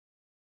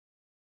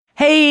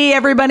Hey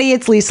everybody,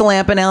 it's Lisa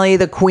Lampanelli,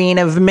 the Queen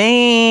of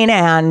Maine,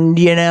 and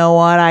you know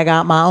what? I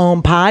got my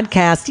own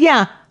podcast.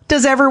 Yeah,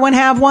 does everyone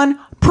have one?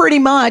 Pretty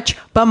much,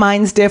 but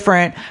mine's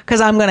different because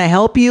I'm going to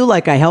help you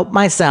like I help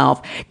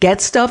myself. Get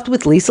Stuffed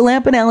with Lisa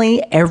Lampanelli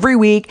every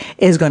week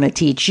is going to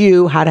teach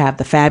you how to have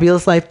the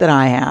fabulous life that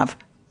I have.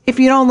 If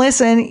you don't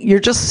listen, you're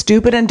just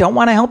stupid and don't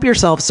want to help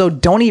yourself, so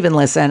don't even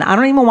listen. I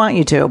don't even want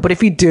you to. But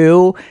if you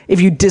do, if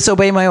you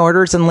disobey my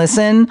orders and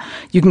listen,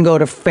 you can go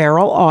to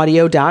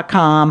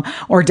feralaudio.com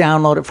or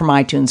download it from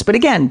iTunes. But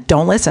again,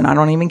 don't listen. I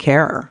don't even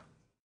care.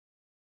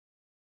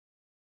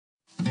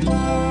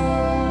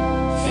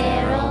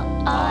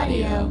 Feral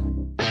Audio.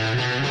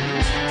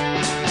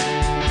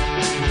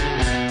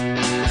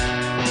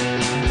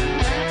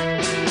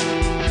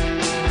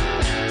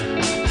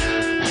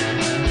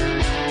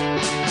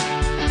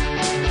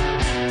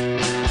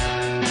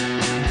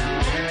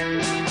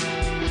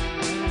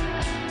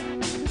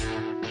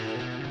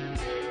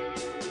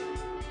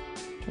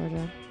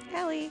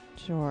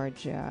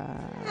 Georgia.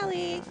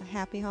 Allie.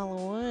 Happy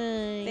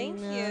Halloween. Thank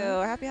you.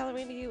 Happy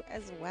Halloween to you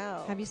as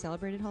well. Have you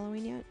celebrated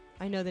Halloween yet?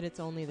 I know that it's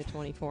only the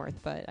 24th,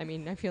 but I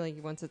mean, I feel like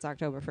once it's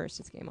October 1st,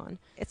 it's game on.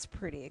 It's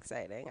pretty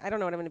exciting. I don't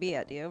know what I'm going to be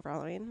at. Do you for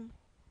Halloween?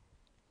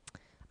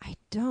 I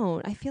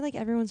don't. I feel like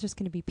everyone's just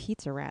going to be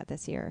Pizza Rat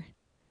this year.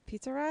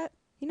 Pizza Rat?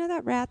 You know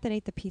that rat that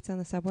ate the pizza on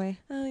the subway?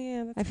 Oh,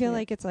 yeah. That's I feel cute.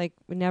 like it's like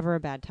never a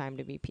bad time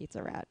to be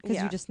Pizza Rat because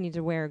Yeah. you just need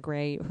to wear a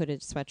gray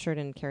hooded sweatshirt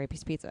and carry a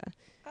piece of pizza.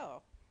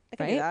 Oh, I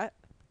can do Right? that.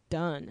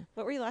 Done.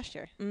 What were you last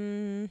year?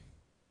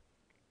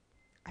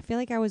 I feel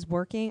like I was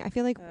working. I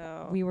feel like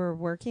Oh. we were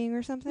working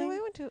or something. No,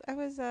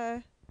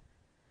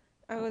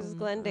 I was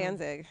Glenn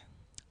Danzig.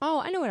 Oh,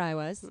 I know what I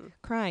was. Hmm.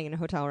 Crying in a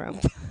hotel room.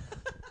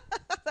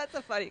 That's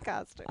a funny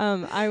costume.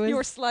 I was. You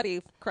were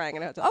slutty crying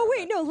in a hotel Oh room.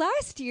 wait, no!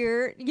 Last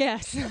year,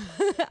 yes,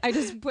 I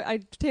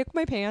took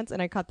my pants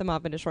and I cut them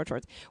up into short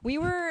shorts. We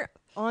were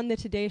on the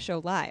Today Show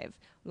live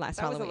last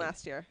That Halloween. wasn't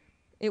last year.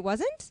 It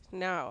wasn't?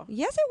 No.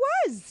 Yes,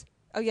 it was.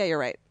 Oh, yeah, you're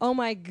right. Oh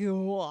my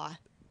god!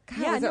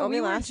 God, was it only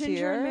we last were Ginger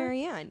year? and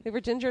Marianne. We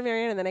were Ginger and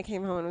Marianne, and then I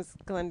came home and it was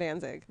Glenn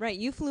Danzig. Right,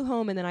 you flew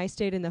home and then I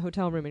stayed in the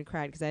hotel room and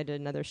cried because I did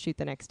another shoot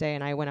the next day,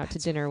 and I went out to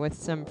dinner with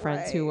some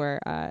friends who were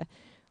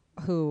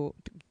who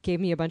gave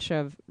me a bunch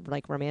of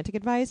like romantic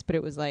advice, but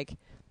it was like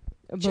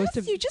You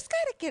just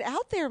gotta get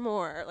out there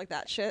more, like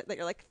that shit that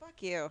you're like,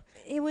 fuck you.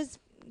 it was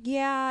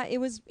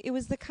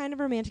the kind of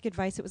romantic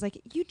advice. It was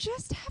like, you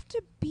just have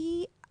to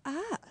be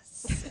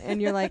us. And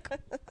you're like,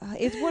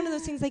 it's one of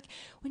those things like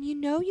when you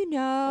know,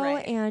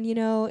 Right. and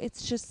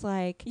it's just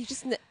like, You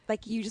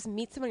just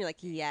meet someone, you're like,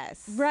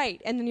 yes, right.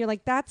 And then you're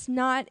like, that's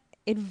not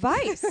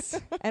advice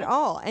at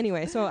all.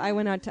 Anyway, so I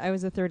went out I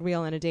was a third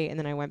wheel on a date, and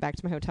then I went back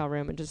to my hotel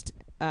room and just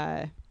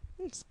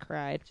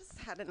cried. Just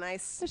had a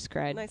nice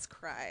Cried. nice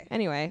cry.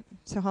 Anyway,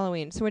 so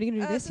Halloween. So what are you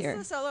gonna do this year?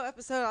 Is a solo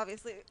episode,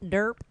 obviously.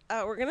 Derp.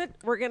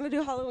 We're gonna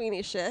do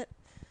Halloweeny shit.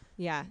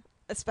 Yeah.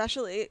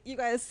 Especially, you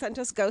guys sent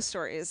us ghost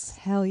stories,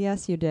 Hell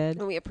yes, you did.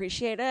 and we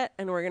appreciate it,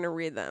 and we're gonna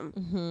read them,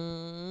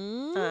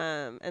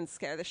 Mm-hmm. and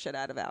scare the shit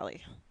out of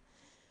Allie.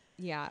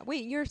 Yeah.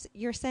 Wait,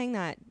 you're saying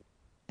that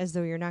as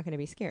though you're not going to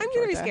be scared. I'm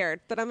gonna be Georgia. scared,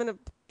 but I'm gonna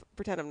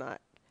pretend I'm not,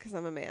 because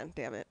I'm a man.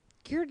 Damn it.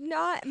 You're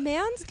not.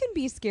 Mans can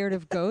be scared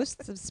of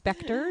ghosts, of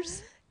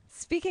specters.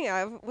 Speaking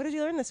of, what did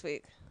you learn this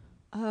week?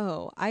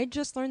 Oh, I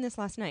just learned this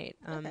last night.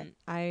 Okay.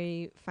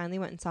 I finally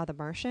went and saw The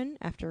Martian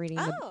after reading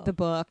Oh. the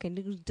book and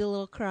did a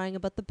little crying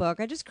about the book.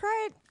 I just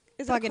cried.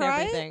 Is it a Fucking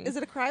cry? everything. Is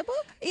it a cry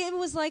book? It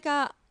was like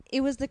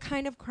it was the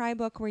kind of cry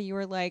book where you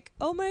were like,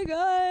 oh my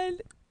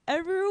God,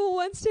 everyone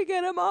wants to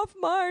get him off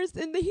Mars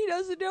and he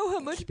doesn't know how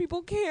much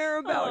people care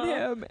about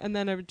him. And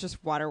then it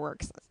just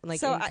waterworks, like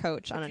So in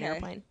Coach on an okay.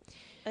 airplane.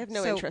 I have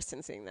no So- interest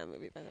in seeing that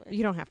movie, by the way.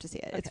 You don't have to see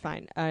it. It's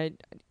fine.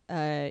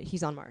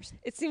 He's on Mars.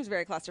 It seems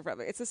very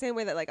claustrophobic. It's the same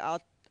way that like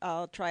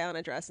I'll try on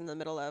a dress in the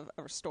middle of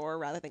a store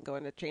rather than go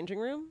in a changing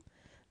room.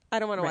 I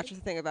don't want to watch a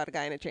thing about a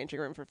guy in a changing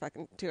room for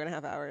fucking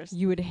 2.5 hours.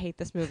 You would hate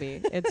this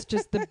movie. It's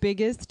just the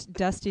biggest,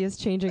 dustiest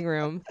changing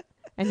room.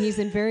 And he's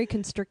in very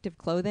constrictive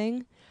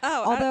clothing.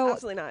 Oh, Although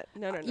absolutely not.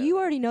 No. You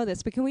already know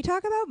this, but can we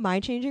talk about my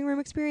changing room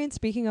experience?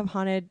 Speaking of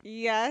haunted,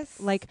 Yes.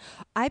 like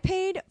I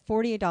paid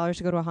 $48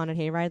 to go to a haunted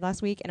hayride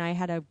last week, and I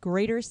had a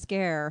greater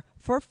scare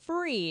for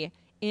free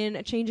in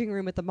a changing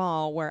room at the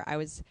mall where I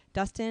was,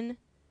 Dustin,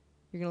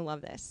 you're going to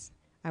love this.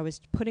 I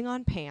was putting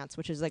on pants,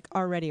 which is like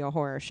already a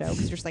horror show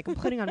because you're just like, I'm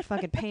putting on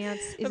fucking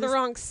pants. They're the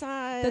wrong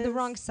size. They're the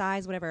wrong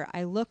size, whatever.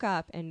 I look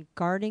up, and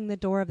guarding the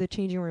door of the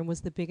changing room was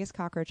the biggest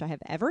cockroach I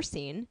have ever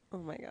seen, Oh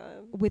my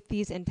god. with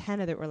these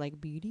antennae that were like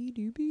beady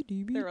doobie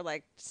doobie, They were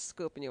like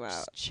scooping you out.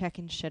 just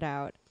checking shit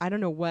out. I don't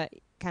know what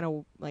kind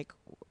of like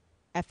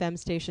FM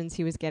stations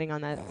he was getting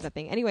on that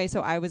thing. Anyway,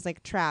 so I was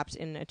like trapped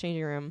in a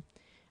changing room,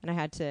 and I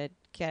had to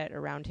get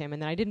around him,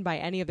 and then I didn't buy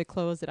any of the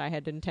clothes that I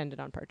had intended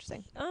on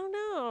purchasing. Oh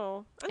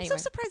no. I'm Anyway. so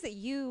surprised that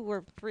you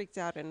were freaked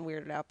out and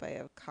weirded out by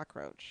a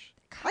cockroach.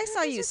 I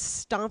saw you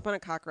stomp on a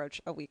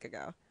cockroach a week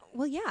ago.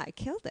 Well, yeah, I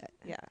killed it.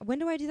 Yeah. When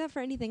do I do that for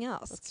anything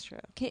else? That's true.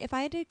 If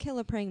I had to kill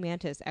a praying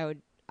mantis, I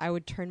would I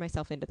would turn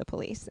myself into the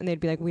police, and they'd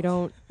be like, "We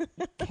don't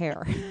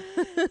care."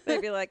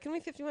 They'd be like, "Can we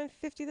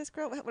 5150 this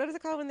girl? What is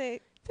it called when you're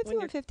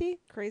 5150?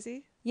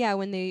 crazy? Yeah,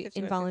 when they 5150.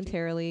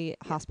 involuntarily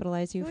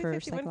hospitalize you Can we for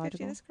 5150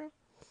 psychological. this girl?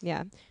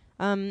 Yeah.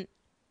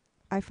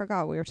 I forgot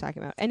what we were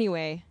talking about.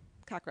 Anyway,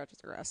 Cockroaches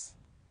are gross.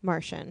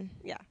 Martian.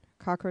 Yeah.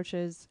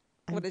 Cockroaches.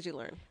 What did you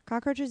learn?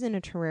 Cockroaches in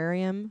a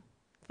terrarium.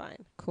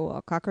 Fine.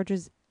 Cool.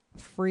 Cockroaches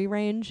free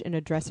range in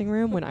a dressing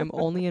room when I'm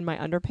only in my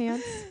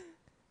underpants.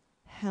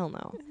 Hell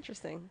no.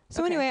 Interesting.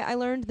 So Okay. anyway, I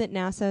learned that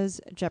NASA's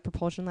Jet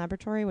Propulsion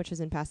Laboratory, which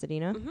is in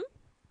Pasadena, Mhm.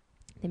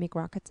 they make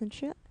rockets and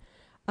shit.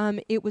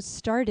 It was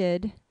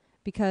started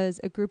because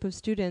a group of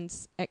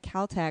students at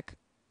Caltech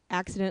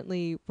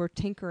accidentally were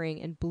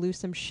tinkering and blew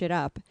some shit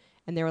up.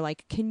 And they were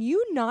like, "Can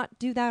you not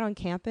do that on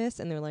campus?"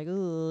 And they're like,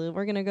 "Ugh,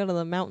 we're going to go to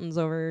the mountains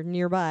over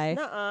nearby."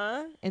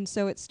 Nuh-uh. And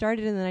so it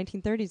started in the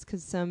 1930s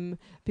because some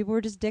people were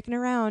just dicking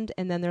around.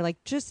 And then they're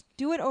like, "Just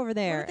do it over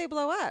there." What did they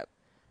blow up?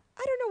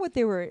 I don't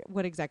know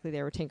what exactly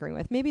they were tinkering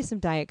with. Maybe some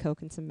Diet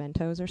Coke and some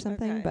Mentos or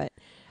something. Okay. But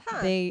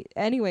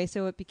Huh.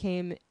 so it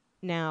became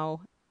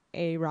now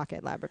a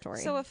rocket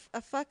laboratory. So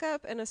a fuck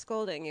up and a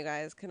scolding, you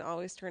guys, can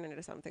always turn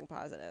into something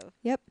positive.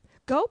 Yep.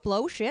 Go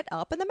blow shit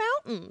up in the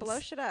mountains. Blow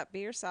shit up. Be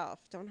yourself.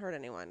 Don't hurt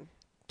anyone.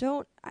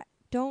 Don't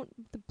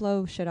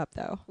blow shit up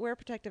though. Wear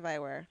protective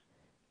eyewear.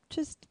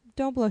 Just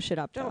don't blow shit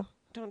up though.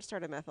 Don't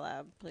start a meth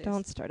lab, please.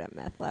 Don't start a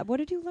meth lab. What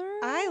did you learn?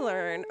 I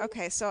learned.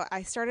 Okay, so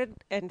I started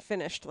and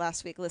finished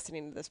last week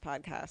listening to this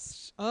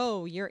podcast.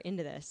 Oh, you're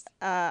into this.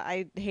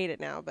 I hate it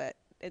now, but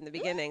in the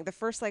beginning, the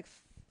first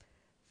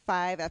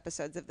 5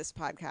 episodes of this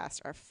podcast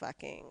are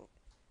fucking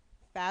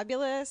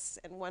fabulous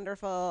and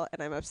wonderful,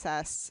 and I'm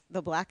obsessed.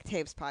 The Black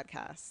Tapes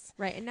podcast.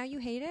 Right, and now you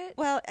hate it?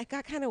 Well, it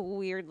got kind of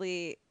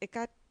weirdly.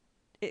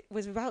 It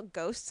was about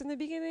ghosts in the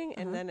beginning,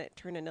 and then it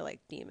turned into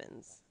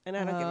demons. And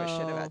I don't give a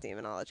shit about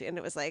demonology. And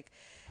it was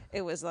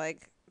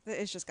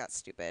it just got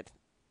stupid.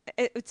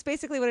 It's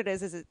basically what it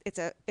is. It's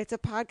a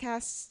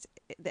podcast.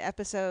 The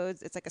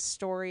episodes. It's like a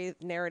story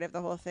narrative.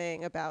 The whole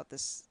thing about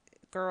this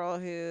girl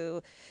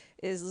who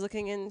is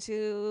looking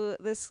into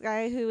this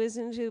guy who is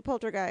into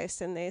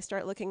poltergeist, and they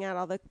start looking at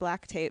all the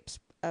black tapes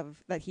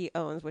that he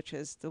owns, which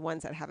is the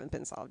ones that haven't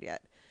been solved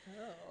yet.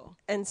 Oh.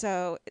 And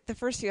so the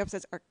first few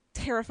episodes are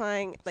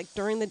terrifying.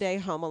 During the day,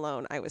 home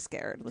alone, I was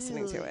scared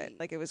listening to it.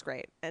 It was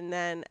great. And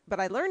then, but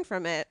I learned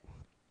from it.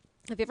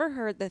 Have you ever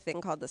heard the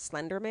thing called the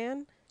Slender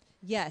Man?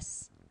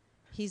 Yes.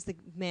 He's the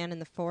man in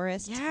the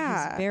forest.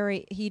 Yeah.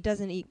 He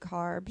doesn't eat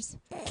carbs.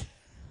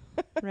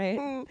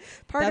 Right?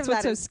 That's That's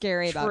what's so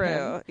scary about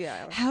him.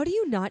 Yeah. How do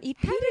you not eat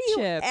pita How do you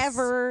chips?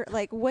 ever,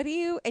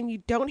 and you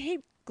don't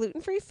hate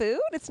gluten-free food?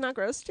 It's not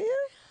gross to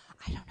you?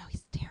 I don't know.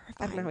 He's terrifying.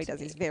 I don't know how he to does.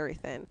 me. He's very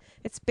thin.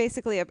 It's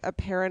basically a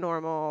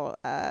paranormal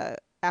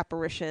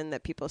apparition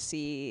that people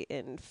see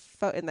in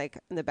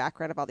the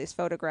background of all these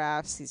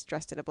photographs. He's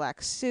dressed in a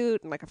black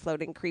suit and a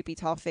floating, creepy,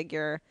 tall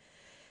figure.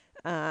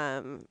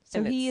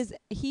 So he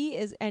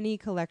is any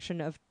collection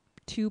of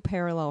two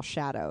parallel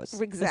shadows.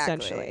 Exactly.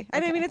 Essentially.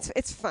 And I Okay. mean,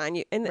 it's fun.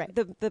 Right.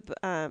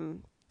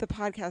 The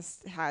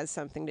podcast has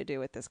something to do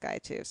with this guy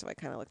too, so I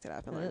kind of looked it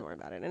up and learned more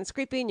about it. And it's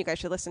creepy, and you guys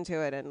should listen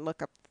to it and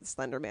look up the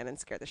Slender Man and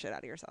scare the shit out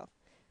of yourself.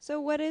 So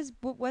what does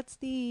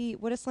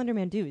Slender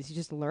Man do? Does he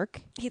just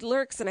lurk? He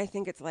lurks, and I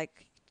think it's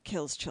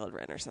kills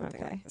children or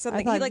something. Okay.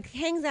 Something I he thought-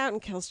 hangs out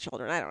and kills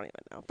children. I don't even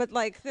know. But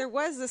there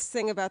was this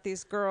thing about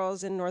these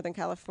girls in Northern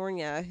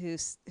California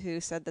who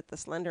said that the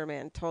Slender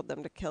Man told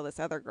them to kill this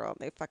other girl, and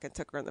they fucking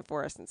took her in the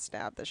forest and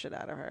stabbed the shit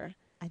out of her.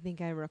 I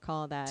think I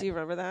recall that. Do you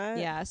remember that?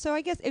 Yeah. So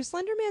I guess if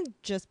Slender Man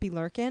just be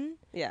lurking,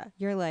 Yeah.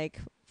 you're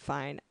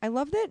fine. I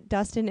love that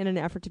Dustin, in an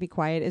effort to be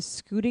quiet, is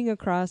scooting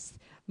across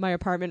my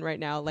apartment right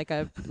now like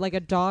a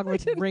dog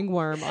with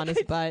ringworm on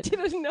his butt.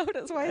 Didn't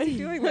notice. Why is he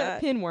doing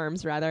that?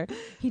 Pinworms, rather.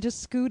 He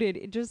just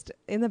scooted, just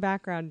in the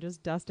background,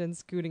 just Dustin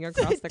scooting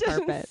across the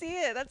Didn't carpet. see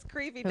it. That's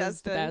creepy, It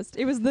was the Dustin. best.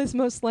 It was this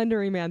most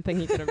slendery man thing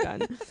he could have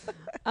done.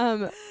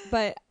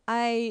 But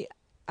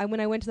when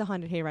I went to the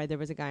haunted hayride, there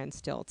was a guy on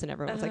stilts, and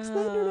everyone was like,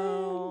 Slender Man.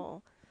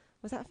 Oh.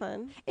 Was that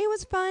fun? It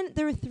was fun.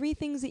 There were 3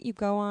 things that you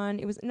go on.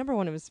 It was number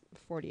one. It was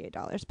 $48,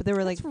 but there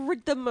were That's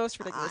the most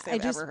ridiculous thing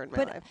I've ever heard in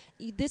my life.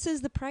 This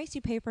is the price you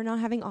pay for not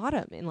having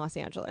autumn in Los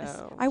Angeles.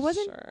 Oh, I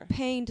wasn't sure.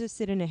 paying to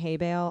sit in a hay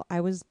bale. I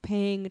was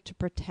paying to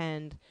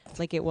pretend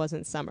like it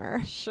wasn't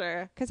summer.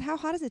 Sure. Because how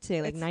hot is it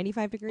today? Like It's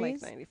 95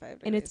 degrees? 95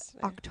 degrees. And it's today.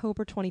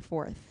 October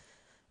 24th.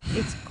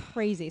 It's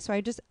crazy. So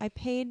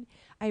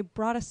I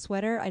brought a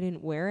sweater. I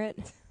didn't wear it,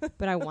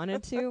 but I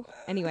wanted to.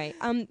 Anyway,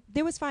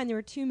 there was fine. There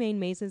were 2 main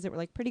mazes that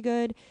were pretty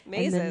good.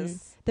 Mazes? And then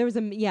there was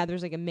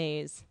a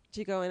maze. Did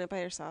you go in it by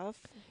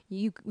yourself?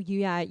 You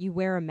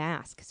wear a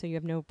mask, so you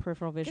have no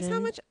peripheral vision.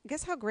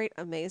 Guess how great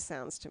a maze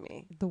sounds to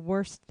me. The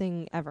worst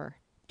thing ever.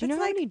 Do you know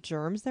It's how many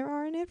germs there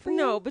are in it for you?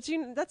 No, but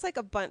that's like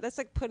that's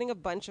like putting a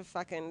bunch of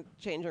fucking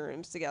changing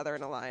rooms together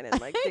in a line and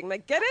being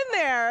like, get in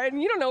there,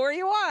 and you don't know where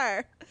you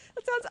are.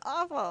 That sounds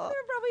awful. There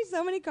are probably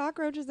so many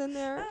cockroaches in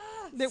there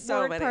that So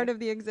weren't many. part of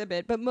the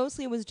exhibit, but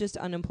mostly it was just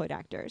unemployed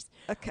actors.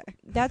 Okay.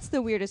 That's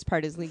the weirdest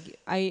part is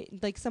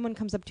someone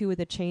comes up to you with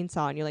a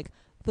chainsaw and you're like,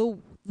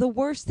 the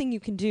worst thing you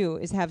can do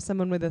is have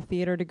someone with a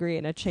theater degree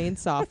and a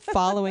chainsaw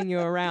following you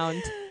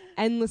around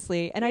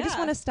endlessly. And I just Yeah.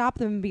 want to stop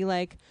them and be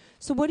like,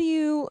 so what do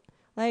you,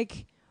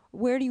 like,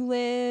 where do you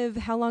live?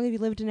 How long have you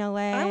lived in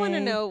LA? I want to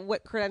know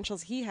what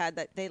credentials he had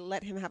that they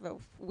let him have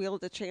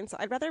wield a chainsaw.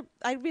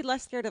 I'd be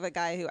less scared of a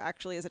guy who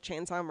actually is a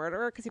chainsaw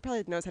murderer because he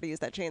probably knows how to use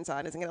that chainsaw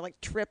and isn't going to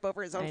like trip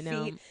over his I own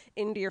know. feet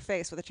into your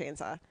face with a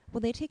chainsaw. Well,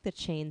 they take the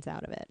chains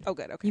out of it. Oh,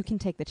 good. Okay. You can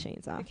take the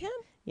chains off. You can?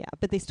 Yeah,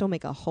 but they still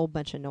make a whole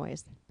bunch of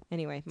noise.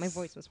 Anyway, my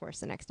voice was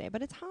worse the next day,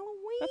 but it's Halloween.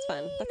 That's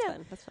fun. That's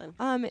fun. That's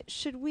fun.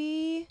 Should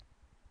we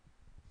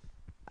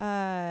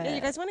Yeah,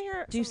 you guys want to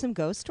hear do some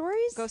ghost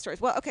stories? ghost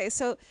stories? Well, okay.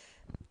 So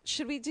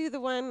should we do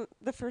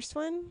the first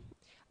one?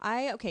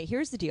 Okay,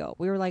 here's the deal.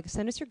 We were like,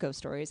 send us your ghost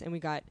stories, and we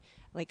got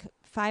like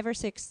 5 or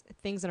 6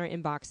 things in our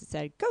inbox that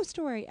said "ghost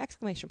story!" !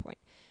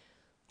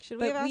 Should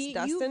But we have you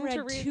asked Dustin read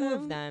to read 2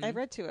 them? of them. I've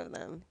read 2 of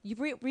them. You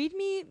read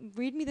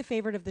me the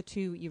favorite of the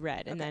 2 you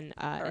read, and Okay. then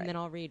right. and then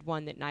I'll read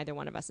one that neither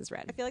one of us has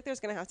read. I feel like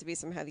there's going to have to be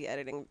some heavy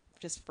editing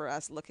just for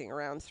us looking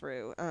around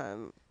through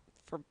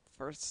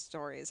for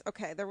stories.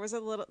 Okay, there was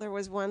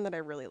one that I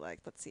really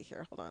liked. Let's see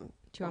here. Hold on.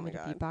 Do you want me to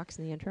beatbox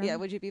in the intro? Yeah,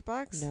 would you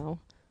beatbox? No,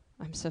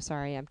 I'm so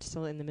sorry. I'm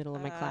still in the middle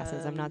of my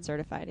classes. I'm not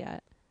certified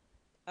yet.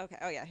 Okay.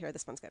 Oh yeah, here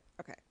this one's good.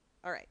 Okay.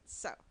 All right.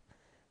 So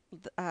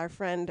our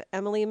friend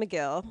Emily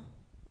McGill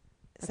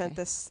sent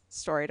Okay. this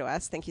story to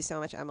us. Thank you so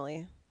much,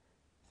 Emily.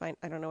 Find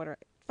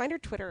her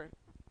Twitter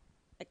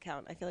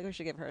account. I feel like we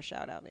should give her a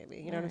shout out maybe.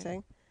 You know what I'm Alright.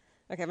 saying?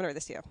 Okay, I'm going to read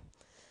this to you.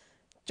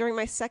 During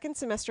my second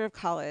semester of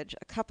college,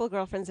 a couple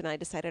girlfriends and I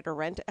decided to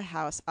rent a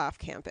house off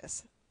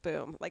campus.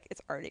 Boom. Like, it's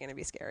already going to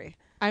be scary.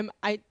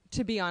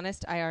 To be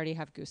honest, I already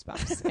have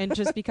goosebumps. And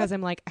just because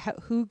I'm like,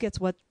 who gets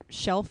what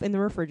shelf in the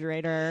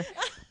refrigerator?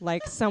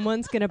 Like,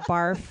 someone's going to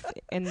barf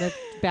in the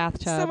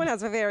bathtub. Someone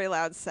has a very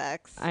loud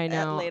sex I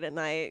know. late at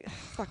night.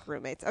 Fuck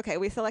roommates. Okay,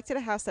 we selected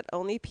a house that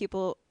only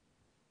people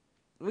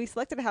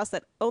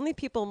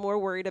more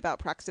worried about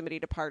proximity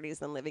to parties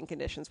than living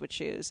conditions would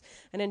choose,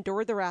 and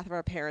endured the wrath of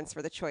our parents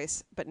for the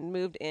choice, but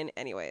moved in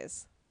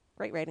anyways.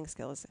 Great writing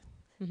skills,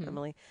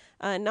 Emily.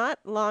 Not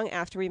long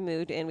after we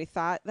moved in, we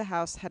thought the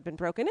house had been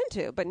broken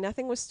into, but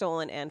nothing was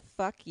stolen, and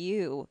 "fuck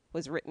you"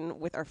 was written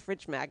with our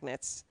fridge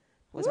magnets.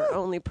 Was our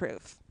only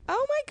proof.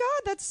 Oh my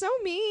God, that's so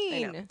I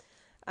mean.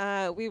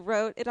 know. We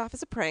wrote it off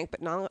as a prank,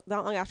 but not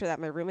long after that,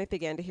 my roommate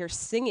began to hear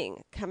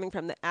singing coming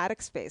from the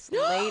attic space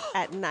late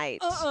at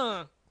night.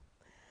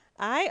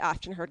 I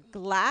often heard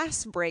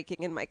glass breaking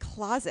in my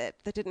closet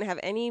that didn't have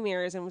any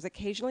mirrors and was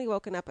occasionally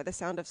woken up by the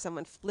sound of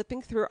someone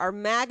flipping through our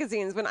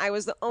magazines when I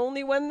was the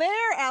only one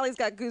there. Allie's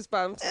got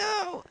goosebumps.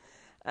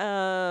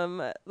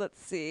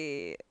 Let's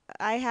see.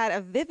 I had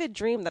a vivid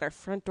dream that our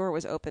front door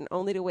was open,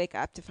 only to wake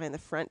up to find the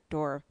front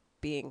door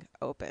being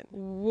open.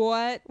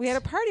 What? We had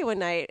a party one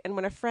night, and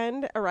when a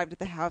friend arrived at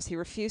the house, he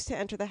refused to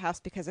enter the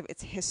house because of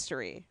its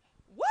history.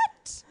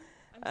 What?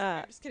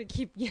 I'm just going to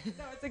keep... No,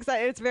 it's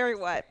exciting. It's very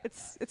what?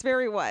 It's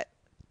very what?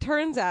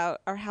 Turns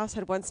out our house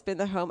had once been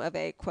the home of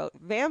a, quote,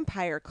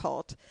 vampire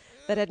cult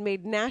that had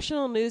made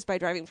national news by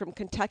driving from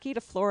Kentucky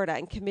to Florida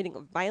and committing a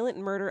violent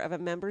murder of a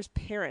member's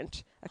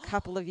parent a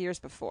couple of years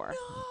before.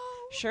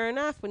 Sure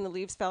enough, when the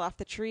leaves fell off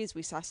the trees,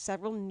 we saw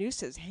several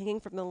nooses hanging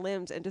from the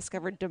limbs and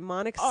discovered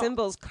demonic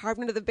symbols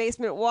carved into the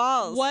basement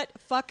walls. What?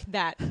 Fuck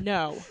that.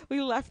 No.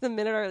 We left the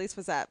minute our lease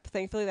was up.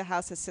 Thankfully, the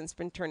house has since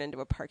been turned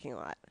into a parking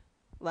lot.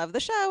 Love the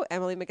show,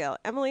 Emily McGill.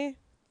 Emily,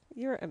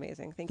 you're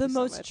amazing. Thank you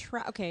so much.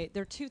 Okay,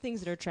 there are 2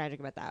 things that are tragic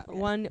about that. Yeah.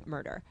 1,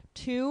 murder.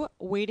 2,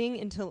 waiting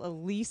until a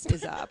lease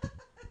is up.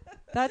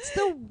 That's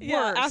the worst.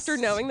 Yeah, after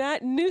knowing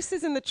that,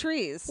 nooses in the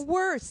trees.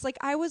 Worse. Like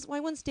I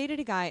once dated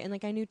a guy, and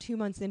like I knew 2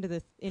 months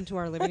into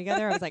our living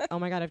together, I was like, oh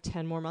my God, I have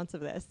 10 more months of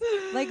this.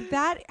 Like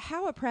that.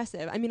 How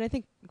oppressive. I mean, I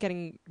think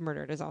getting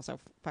murdered is also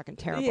fucking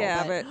terrible.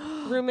 Yeah, but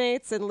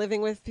roommates and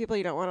living with people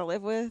you don't want to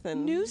live with,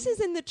 and nooses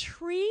in the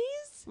trees.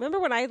 Remember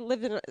when I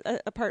lived in an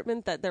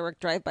apartment that there were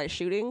drive-by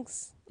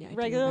shootings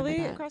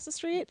regularly across the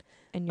street?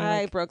 And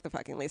I broke the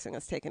fucking lease and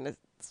was taken to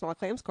small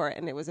claims court,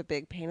 and it was a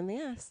big pain in the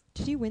ass.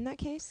 Did you win that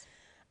case?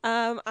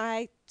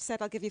 I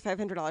said I'll give you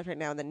 $500 right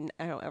now, and then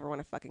I don't ever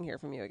want to fucking hear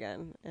from you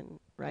again. And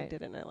I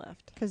didn't. I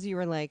left because you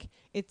were like,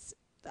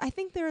 I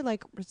think there are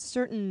like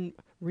certain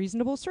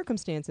reasonable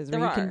circumstances there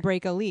where you are. can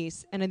break a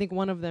lease, and I think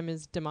one of them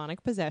is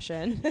demonic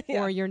possession,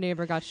 Yeah. or your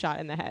neighbor got shot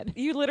in the head.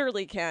 You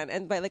literally can.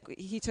 And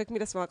he took me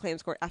to small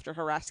claims court after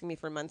harassing me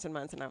for months and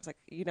months, and I was like,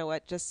 you know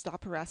what? Just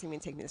stop harassing me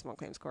and take me to small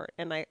claims court.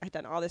 And I had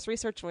done all this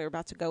research, and we were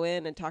about to go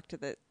in and talk to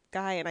the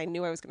guy, and I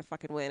knew I was going to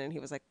fucking win. And he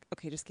was like,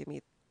 okay, just give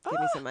me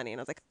some money. And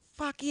I was like,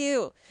 fuck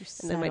you.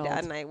 And then my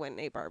dad and I went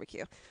and ate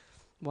barbecue.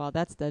 Well,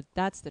 that's the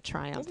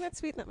triumph. Wasn't that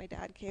sweet that my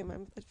dad came?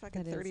 I'm a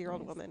fucking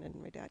 30-year-old nice. woman, and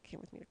my dad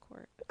came with me to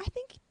court. I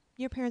think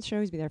your parents should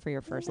always be there for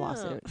your first No.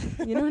 lawsuit.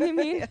 You know what I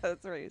mean? Yeah,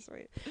 that's really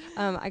sweet.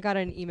 I got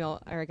an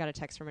email, or I got a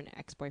text from an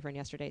ex-boyfriend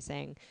yesterday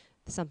saying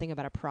something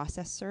about a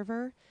process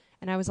server.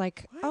 And I was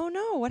like, What? oh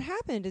no, what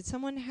happened? Did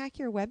someone hack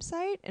your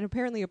website? And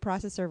apparently a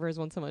process server is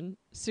when someone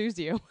sues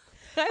you.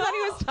 I thought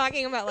he was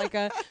talking about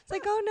it's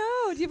like,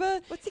 oh no, do you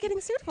have What's he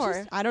getting sued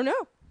for? I don't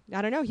know.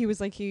 I don't know. He was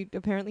like, he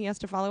apparently has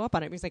to follow up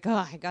on it. He's like,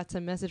 oh, I got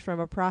some message from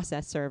a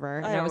process server.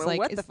 And I don't was know like,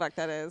 what the fuck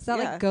that is. Is that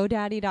like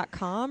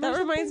GoDaddy.com? That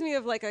reminds me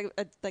of like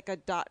a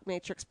dot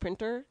matrix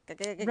printer.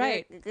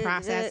 Right.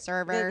 Process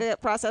server.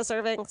 Process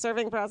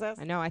serving process.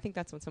 I know. I think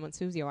that's when someone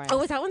sues you.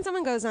 Oh, is that when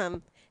someone goes,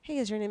 hey,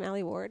 is your name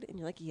Allie Ward? And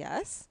you're like,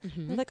 yes.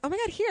 Mm-hmm. They're like, oh my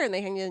God, here. And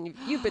they hang you and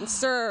you've been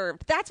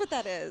served. That's what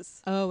that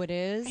is. Oh, it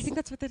is? I think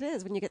that's what it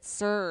is when you get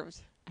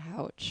served.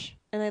 Ouch.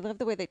 And I love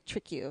the way they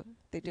trick you.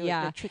 They do it.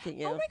 They're tricking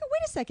you. Oh my God,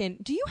 wait a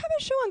second. Do you have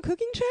a show on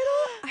Cooking Channel?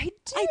 I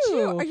do. I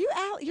do. Are you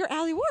you're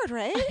Allie Ward,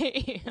 right?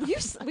 I am.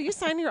 Will you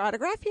sign your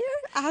autograph here?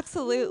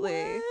 Absolutely.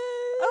 What?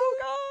 Oh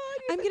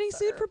God. I'm getting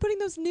sued for putting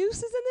those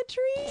nooses in the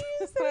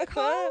trees. They're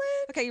calling.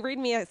 Okay, read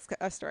me a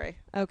story.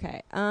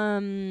 Okay.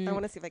 I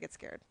want to see if I get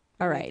scared.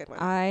 All Give me a right. good one.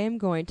 I am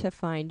going to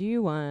find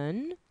you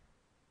one.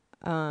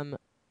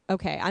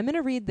 Okay, I'm going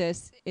to read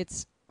this.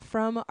 It's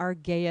from our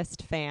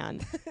gayest fan,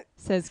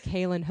 says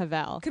Kaylin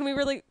Havel. Can we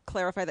really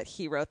clarify that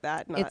he wrote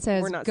that? It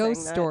says we're not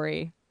ghost saying that,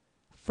 story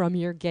from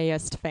your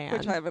gayest fan.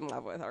 which I'm in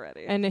love with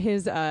already. And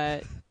his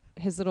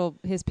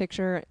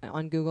picture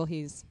on Google,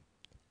 he's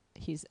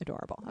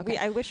adorable. Okay.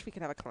 I wish we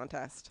could have a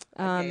contest,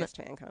 a gayest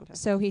fan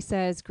contest. So he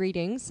says,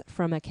 greetings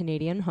from a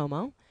Canadian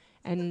homo.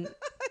 And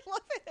I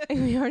love it.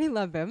 we already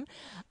love him.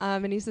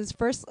 And he says,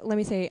 first, let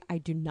me say, I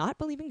do not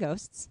believe in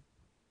ghosts.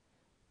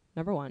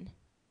 Number one.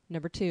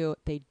 Number two,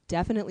 they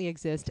definitely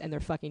exist and they're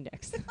fucking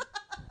dicks.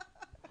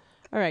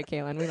 All right,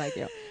 Kaylin, we like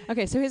you.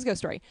 Okay, so his ghost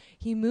story.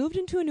 He moved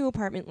into a new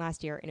apartment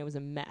last year and it was a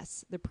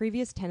mess. The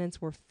previous tenants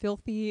were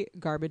filthy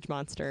garbage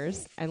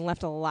monsters and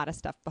left a lot of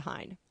stuff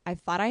behind. I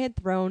thought I had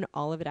thrown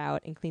all of it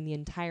out and cleaned the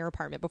entire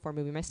apartment before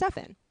moving my stuff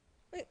in.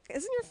 Wait,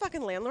 isn't your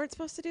fucking landlord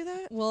supposed to do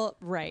that? Well,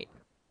 right.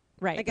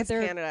 Right. I guess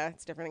Canada.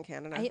 It's different in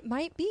Canada. It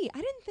might be. I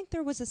didn't think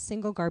there was a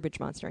single garbage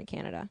monster in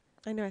Canada.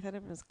 I know. I thought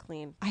everyone was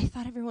clean. I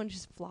thought everyone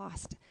just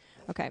flossed.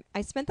 Okay.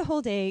 I spent the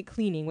whole day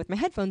cleaning with my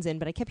headphones in,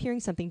 but I kept hearing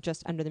something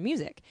just under the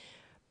music.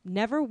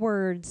 Never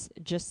words,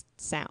 just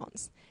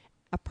sounds.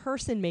 A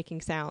person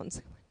making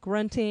sounds.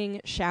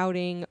 Grunting,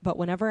 shouting, but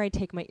whenever I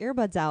take my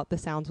earbuds out, the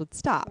sounds would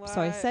stop.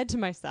 So I What? said to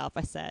myself,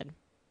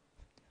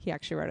 he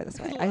actually wrote it this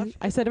way.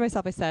 I said to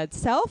myself,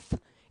 self,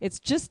 it's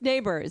just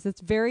neighbors.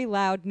 It's very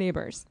loud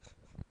neighbors.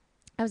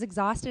 I was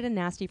exhausted and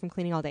nasty from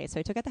cleaning all day, so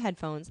I took out the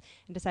headphones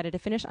and decided to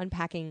finish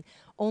unpacking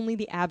only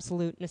the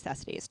absolute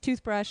necessities.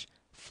 Toothbrush,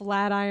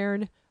 flat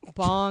iron,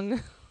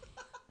 bong.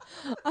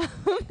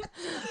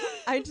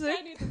 I need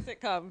a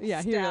sitcom.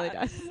 Yeah, he really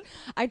does.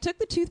 I took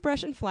the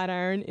toothbrush and flat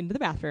iron into the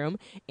bathroom,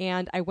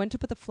 and I went to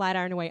put the flat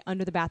iron away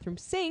under the bathroom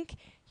sink.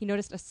 He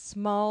noticed a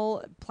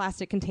small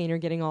plastic container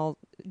getting all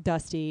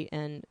dusty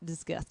and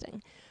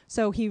disgusting.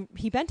 So he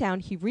bent down,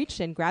 he reached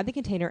in, grabbed the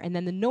container, and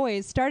then the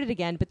noise started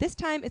again, but this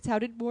time it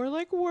sounded more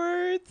like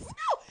words.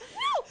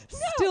 No!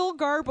 Still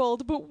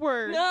garbled, but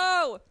words.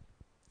 No!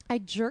 I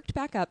jerked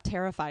back up,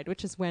 terrified,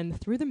 which is when,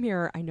 through the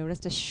mirror, I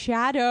noticed a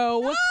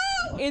shadow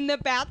in the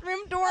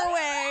bathroom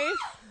doorway.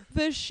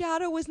 The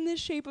shadow was in the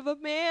shape of a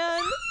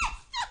man.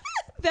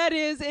 That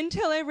is,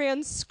 until I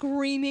ran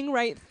screaming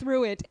right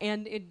through it,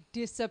 and it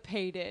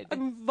dissipated.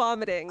 I'm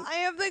vomiting. I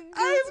have the I'm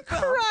goosebumps.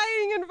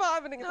 crying and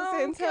vomiting at the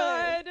same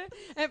time. God.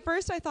 At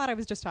first, I thought I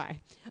was just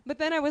high. But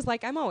then I was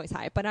like, I'm always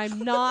high, but I'm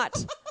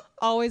not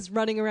always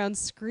running around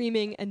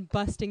screaming and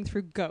busting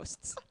through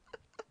ghosts.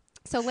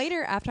 So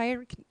later, after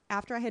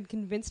I had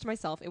convinced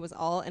myself it was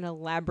all an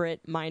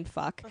elaborate mind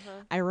fuck,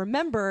 I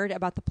remembered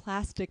about the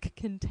plastic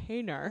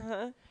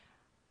container.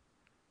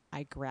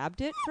 I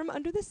grabbed it from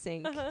under the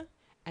sink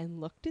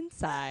and looked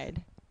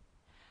inside.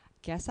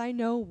 Guess we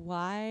know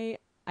why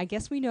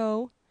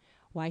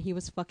he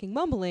was fucking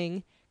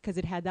mumbling, because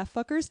it had that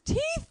fucker's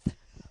teeth.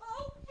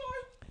 Oh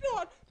my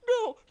God.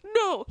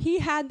 No. He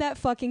had that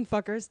fucking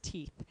fucker's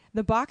teeth.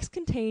 The box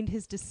contained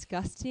his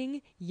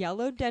disgusting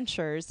yellow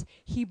dentures.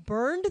 He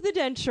burned the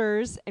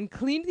dentures and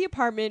cleaned the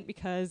apartment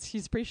because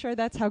he's pretty sure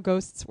that's how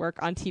ghosts work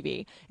on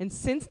TV. And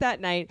since that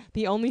night,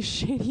 the only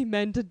shady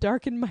men to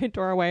darken my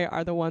doorway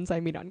are the ones I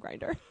meet on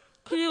Grindr.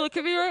 Can you look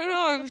at me right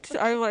now?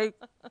 I'm like,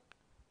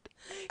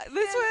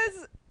 this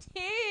was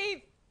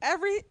Teeth!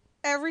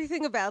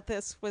 everything about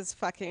this was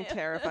fucking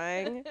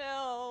terrifying.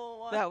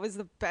 No. That was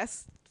the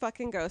best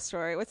fucking ghost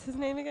story. What's his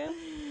name again?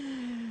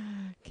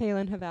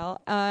 Kaylin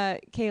Havel.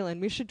 Kaylin,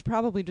 we should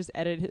probably just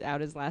edit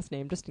out his last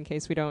name just in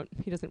case he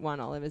doesn't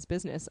want all of his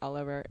business all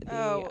over the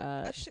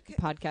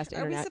podcast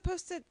Are we internet.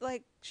 supposed to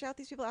like shout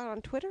these people out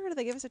on Twitter? Do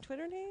they give us a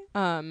Twitter name?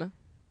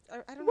 I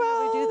don't know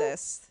well, how we do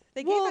this.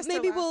 They gave us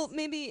maybe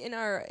in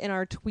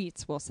our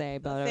tweets we'll say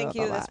blah, thank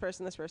blah, you, blah, this blah.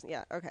 person, this person.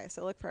 Yeah, okay.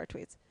 So look for our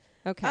tweets.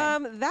 Okay.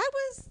 That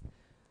was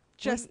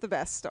just the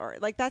best story.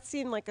 Like that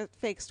seemed like a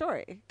fake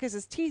story because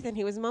his teeth and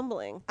he was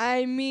mumbling.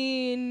 I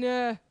mean,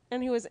 and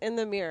he was in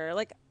the mirror.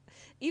 Like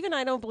even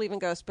I don't believe in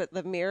ghosts, but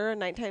the mirror,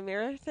 nighttime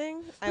mirror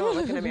thing, I won't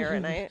look in a mirror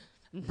at night.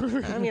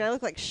 I mean, I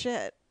look like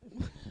shit.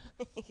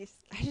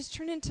 I just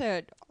turn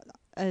into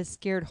a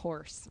scared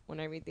horse when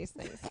I read these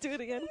things. Do it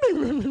again.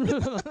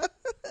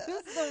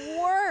 It's the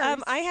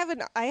worst. I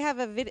have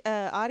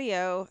a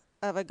audio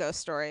of a ghost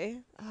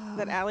story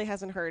that Allie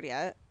hasn't heard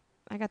yet.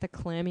 I got the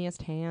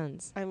clammiest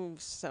hands. I'm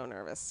so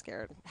nervous,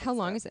 scared. How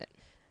long is it?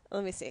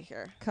 Let me see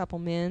here. Couple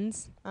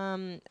mins. Do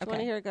you want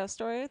to hear a ghost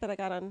story that I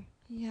got on?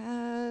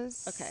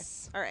 Yes. Okay.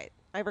 All right.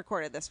 I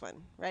recorded this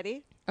one.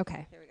 Ready?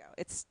 Okay. Here we go.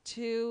 It's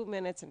 2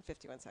 minutes and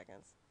 51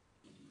 seconds.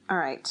 All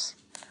right.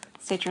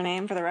 State your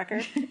name for the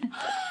record.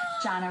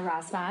 Jana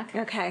Rosbach.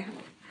 Okay.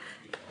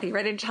 Are you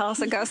ready to tell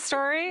us a ghost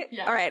story?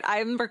 Yeah. All right.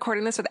 I'm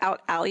recording this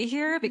without Allie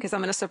here because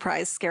I'm going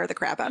to scare the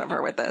crap out of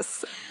her with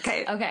this.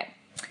 Okay. Okay.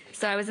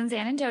 So I was in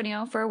San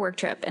Antonio for a work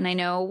trip, and I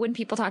know when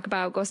people talk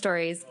about ghost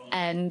stories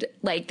and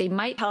like they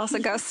might Tell us a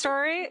ghost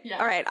story? Yeah.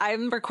 All right.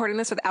 I'm recording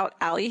this without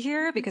Allie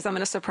here because I'm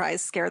going to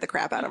scare the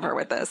crap out of her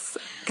with this.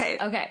 Okay.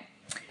 Okay.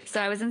 So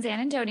I was in San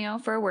Antonio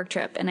for a work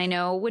trip, and I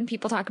know when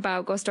people talk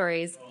about ghost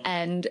stories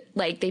and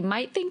like they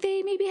might think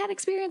they maybe had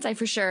experience. I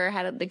for sure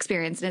had an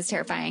experience, and it's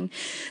terrifying.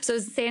 So I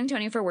was in San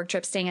Antonio for a work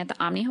trip, staying at the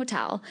Omni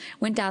Hotel.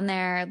 Went down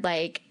there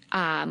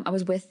I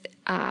was with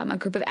a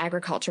group of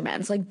agriculture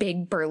men, so like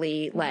big,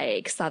 burly,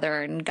 like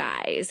Southern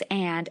guys.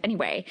 And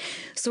anyway,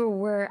 so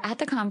we're at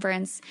the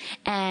conference,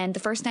 and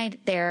the first night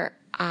there,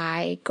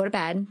 I go to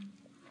bed,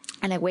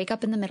 and I wake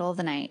up in the middle of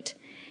the night,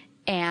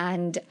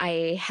 and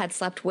I had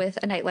slept with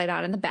a nightlight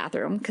on in the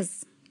bathroom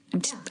because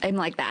I'm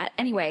like that.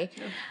 Anyway,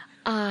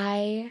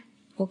 I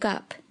woke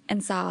up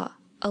and saw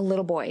a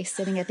little boy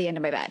sitting at the end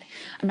of my bed.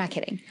 I'm not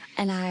kidding.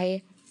 And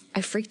I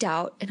freaked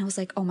out, and I was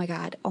like, oh my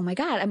God,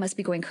 I must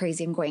be going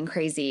crazy. I'm going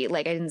crazy.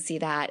 Like, I didn't see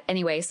that.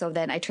 Anyway, so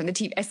then I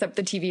slept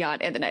the TV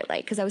on and the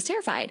nightlight because I was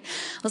terrified.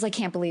 I was like,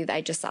 can't believe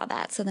I just saw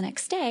that. So the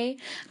next day,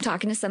 I'm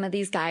talking to some of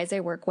these guys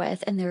I work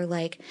with, and they're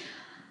like,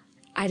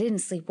 I didn't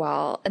sleep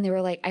well. And they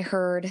were like, I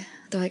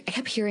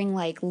kept hearing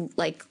like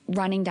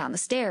running down the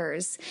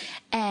stairs.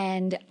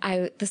 And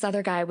this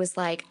other guy was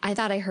like, I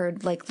thought I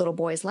heard like little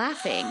boys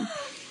laughing.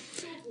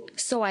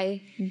 So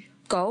I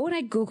go and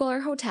I Google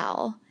our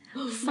hotel.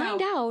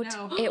 Find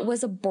out it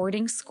was a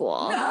boarding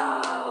school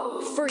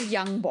for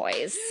young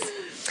boys.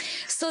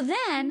 So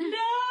then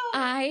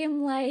I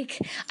am like,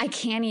 I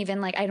can't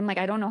even I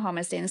don't know how I'm going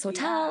to stay in this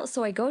hotel. Yeah.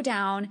 So I go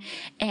down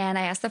and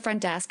I ask the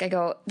front desk, I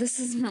go, this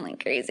is really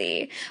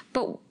crazy,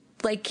 but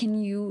like,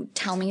 can you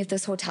tell me if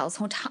this hotel's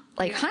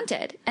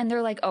haunted? And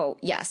they're like, oh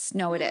yes,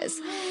 no, it is.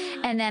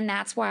 And then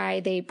that's why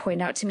they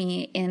pointed out to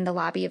me in the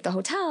lobby of the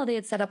hotel, they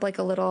had set up like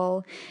a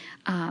little,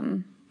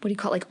 what do you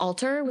call it? Like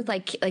altar with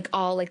like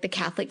all like the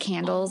Catholic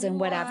candles and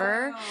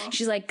whatever. Wow.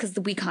 She's like, cause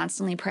we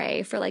constantly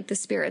pray for like the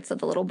spirits of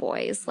the little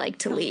boys, like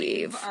to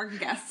leave our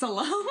guests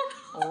alone.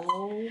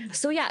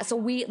 So yeah, so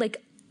we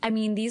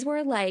these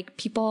were like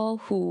people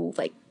who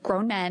like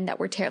grown men that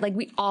were like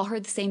we all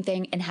heard the same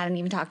thing and hadn't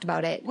even talked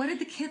about it. What did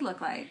the kid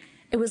look like?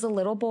 It was a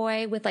little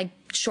boy with like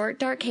short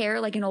dark hair,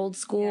 like an old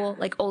school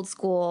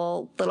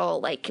little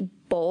like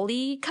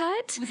bowly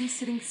cut. Was he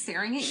sitting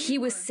staring at you? He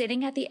was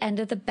sitting at the end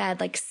of the bed,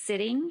 like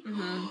sitting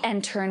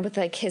and turned with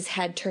like his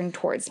head turned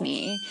towards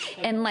me,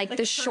 and like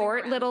the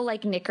short little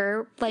like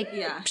knicker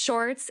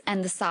shorts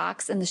and the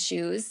socks and the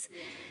shoes.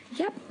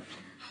 Yep.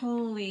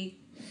 Holy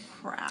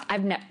crap.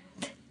 I've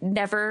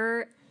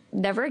never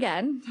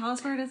again. Tell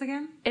us where it is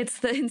again.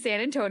 It's in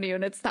San Antonio,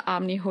 and it's the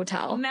Omni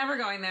Hotel. Never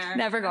going there.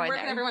 Never going there. Where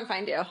can everyone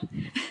find you?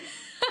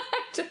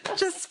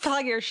 Just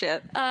plug your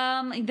shit.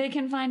 They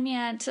can find me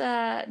at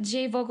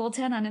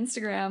jvogel10 on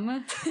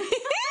Instagram. Thank you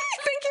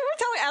for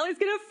telling me. Allie's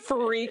gonna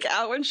freak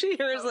out when she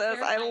hears this.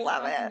 I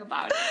love it.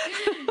 About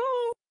it.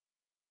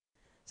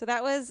 So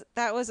that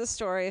was a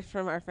story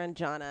from our friend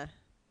Jana.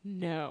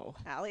 No.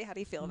 Allie, how do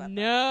you feel about that?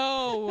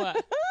 No.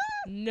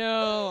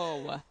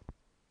 No.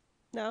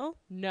 No?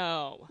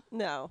 No.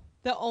 No.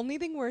 The only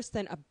thing worse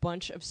than a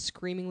bunch of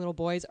screaming little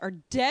boys are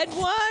dead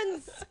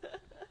ones.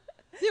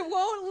 They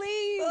won't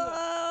leave.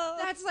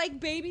 That's like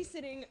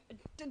babysitting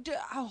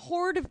a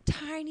horde of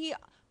tiny,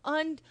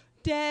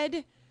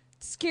 undead,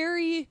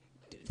 scary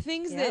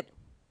things that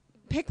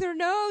pick their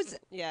nose.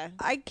 Yeah.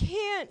 I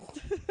can't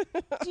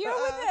deal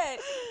with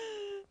it.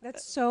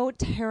 That's so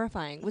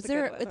terrifying. Was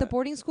there at the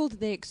boarding school?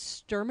 Did they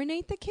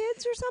exterminate the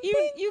kids or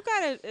something? You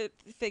gotta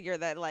figure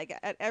that like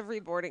at every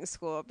boarding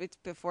school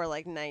before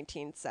like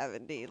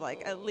 1970,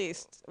 like at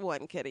least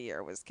one kid a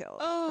year was killed.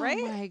 Oh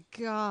right? My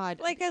God!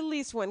 Like at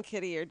least one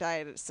kid a year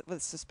died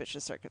with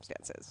suspicious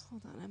circumstances.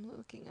 Hold on, I'm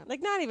looking up.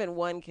 Like not even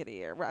one kid a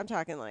year. I'm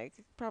talking like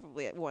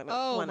probably at one.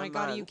 Oh one my a God!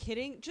 month. Are you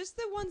kidding? Just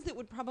the ones that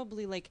would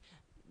probably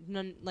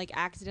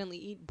accidentally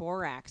eat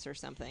borax or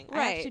something. Right.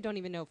 I actually don't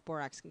even know if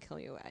borax can kill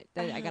you.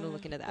 I got to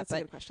look into that. That's a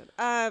good question.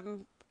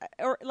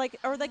 Or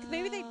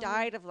maybe they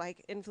died of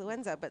like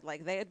influenza, but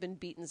like they had been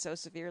beaten so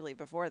severely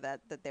before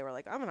that they were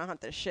like, I'm gonna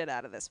hunt the shit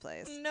out of this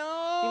place.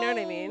 No, you know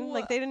what I mean?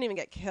 Like they didn't even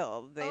get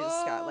killed. They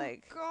just got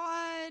like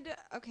God.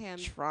 Okay,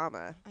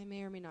 trauma. I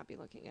may or may not be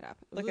looking it up.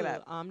 Look it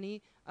up.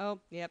 Omni.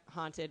 Oh, yep,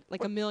 haunted.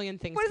 Like a million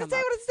things. What does it say?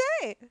 What does it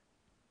say?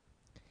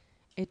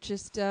 It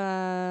just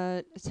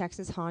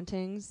Texas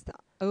hauntings.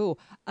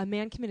 A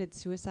man committed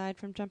suicide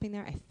from jumping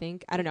there. I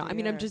think. I don't know. I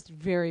mean, I'm just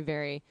very,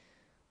 very,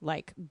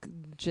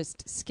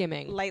 just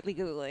skimming, lightly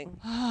googling.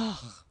 All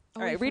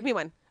right, read me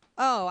one.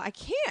 Oh, I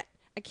can't.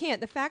 I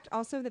can't. The fact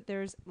also that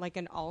there's like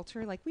an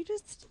altar, like we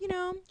just,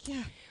 Yeah.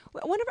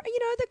 one of our,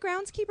 the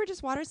groundskeeper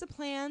just waters the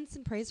plants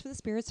and prays for the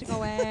spirits to go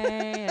away,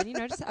 and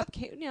just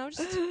upkeep,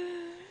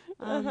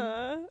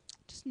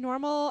 just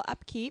normal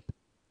upkeep.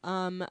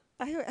 Have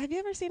you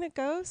ever seen a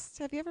ghost?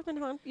 Have you ever been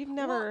haunted? You've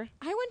never. Well,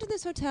 I went to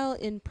this hotel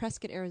in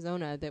Prescott,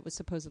 Arizona, that was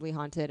supposedly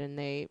haunted, and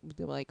they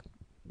were like,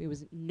 it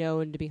was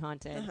known to be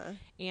haunted,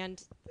 and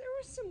there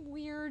was some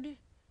weird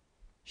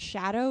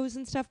shadows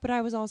and stuff, but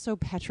I was also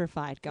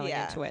petrified going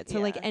into it. So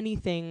like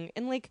anything,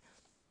 and like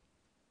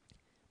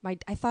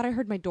I thought I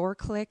heard my door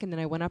click, and then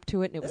I went up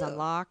to it and it was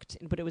unlocked,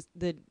 but it was,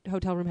 the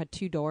hotel room had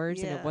 2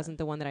 doors and it wasn't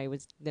the one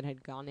that that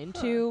had gone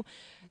into.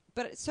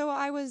 But so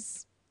I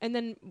was, and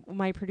then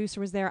my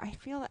producer was there. I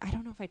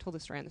don't know if I told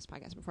this story on this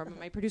podcast before, but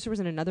my producer was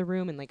in another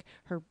room, and like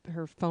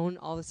her phone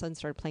all of a sudden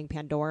started playing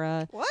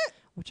Pandora. What?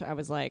 Which I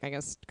was like, I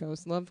guess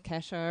ghosts love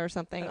Kesha or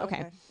something.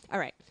 Okay. All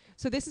right.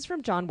 So this is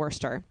from John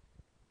Worster.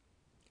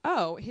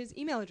 Oh, his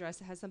email address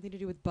has something to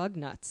do with bug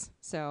nuts.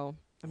 So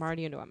I'm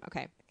already into him.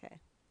 Okay.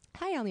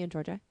 Hi, Allie and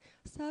Georgia.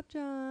 Sup,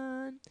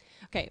 John?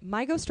 Okay.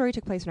 My ghost story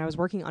took place when I was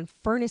working on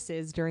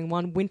furnaces during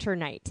one winter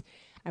night.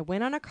 I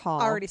went on a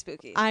call. Already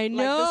spooky. I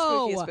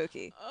know. Like the spooky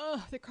is spooky. Ugh,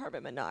 the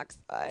carbon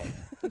monoxide.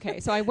 Okay,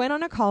 so I went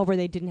on a call where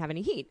they didn't have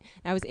any heat.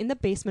 And I was in the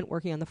basement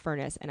working on the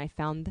furnace, and I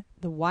found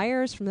the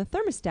wires from the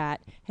thermostat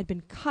had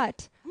been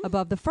cut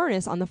above the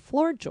furnace on the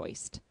floor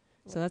joist.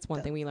 So that's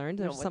one thing we learned.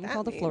 There's something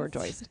called a floor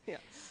joist. Yeah.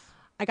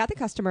 I got the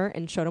customer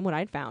and showed him what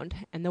I'd found,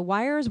 and the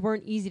wires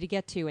weren't easy to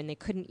get to, and they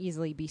couldn't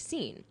easily be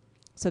seen.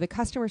 So the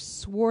customer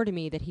swore to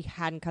me that he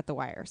hadn't cut the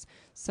wires.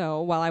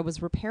 So while I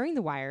was repairing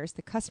the wires,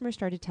 the customer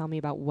started to tell me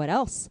about what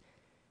else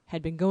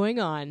had been going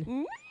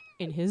on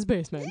in his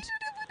basement.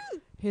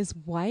 His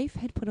wife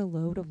had put a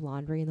load of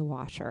laundry in the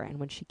washer, and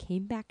when she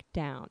came back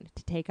down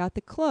to take out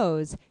the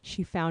clothes,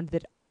 she found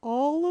that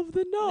all of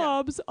the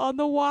knobs on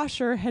the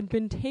washer had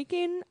been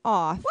taken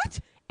off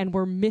and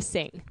were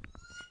missing.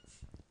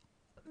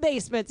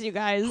 Basements, you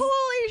guys.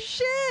 Holy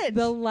shit!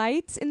 The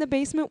lights in the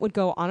basement would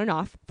go on and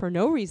off for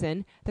no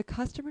reason. The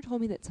customer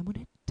told me that someone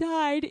had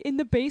died in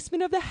the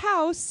basement of the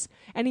house,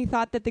 and he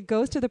thought that the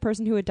ghost of the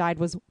person who had died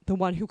was the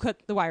one who cut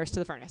the wires to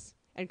the furnace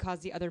and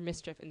caused the other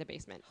mischief in the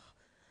basement.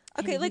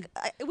 Okay, like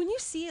when you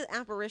see an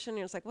apparition,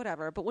 you're just like,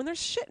 whatever. But when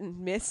there's shit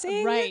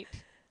missing, Right.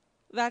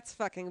 That's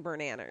fucking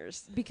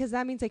bananas. Because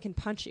that means they can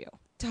punch you.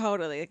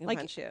 Totally, they can Like,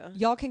 punch you.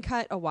 y'all can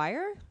cut a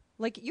wire?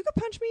 Like, you could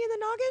punch me in the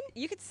noggin?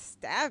 You could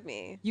stab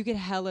me. You could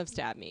hell of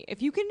stab me.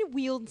 If you can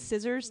wield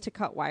scissors to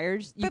cut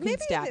wires, you But can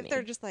maybe stab if me.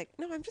 they're just like,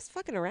 no, I'm just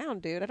fucking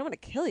around, dude. I don't want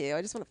to kill you.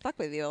 I just want to fuck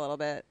with you a little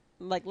bit.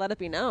 Like, let it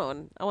be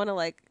known. I want to,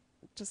 like,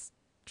 just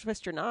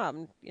twist your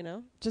knob, you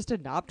know? Just a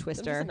knob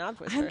twister. a knob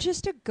twister. I'm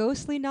just a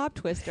ghostly knob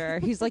twister.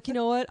 He's like, you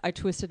know what? I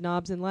twisted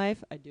knobs in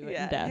life. I do it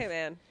in death. Hey,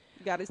 man.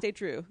 You got to stay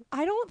true.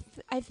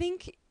 I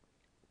think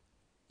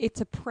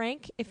it's a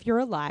prank if you're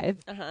alive,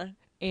 Uh-huh.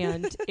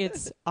 and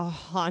it's a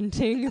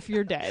haunting if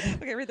you're dead.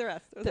 Okay, read the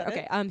rest. Was that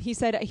Okay. it? He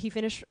said he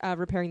finished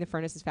repairing the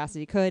furnace as fast as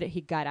he could. He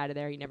got out of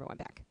there. He never went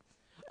back.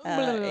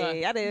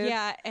 Yeah, dude.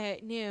 Yeah.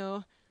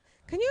 No.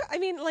 Can you, I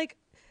mean, like,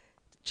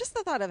 just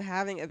the thought of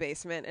having a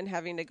basement and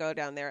having to go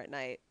down there at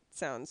night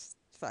sounds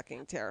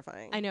fucking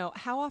terrifying. I know.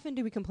 How often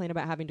do we complain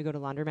about having to go to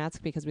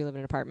laundromats because we live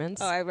in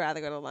apartments? Oh, I'd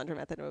rather go to a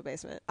laundromat than to a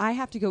basement. I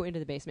have to go into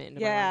the basement into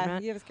my Yeah,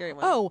 laundromat. you have a scary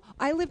one. Oh,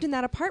 I lived in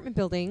that apartment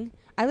building.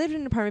 I lived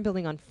in an apartment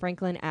building on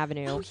Franklin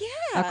Avenue. Oh,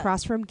 yeah.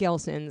 Across from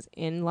Gelson's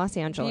in Los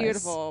Angeles.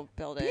 Beautiful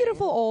building.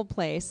 Beautiful old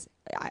place.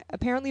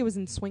 Apparently it was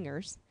in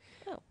swingers.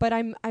 Oh. But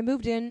I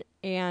moved in,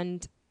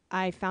 and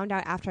I found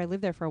out after I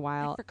lived there for a I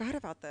while forgot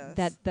about this.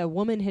 that the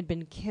woman had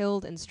been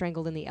killed and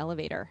strangled in the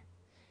elevator.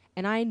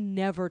 And I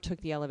never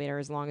took the elevator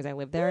as long as I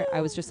lived there.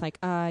 I was just like,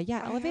 yeah,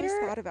 I elevator.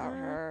 always thought about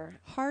her.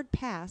 Hard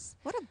pass.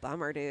 What a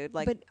bummer, dude.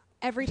 Like, But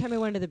every time I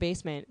went to the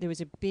basement, there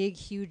was a big,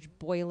 huge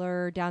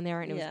boiler down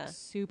there, and it Yeah. was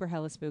super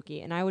hella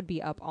spooky. And I would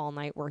be up all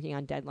night working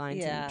on deadlines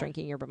Yeah. and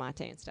drinking yerba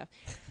mate and stuff.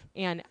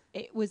 And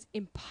it was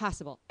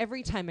impossible.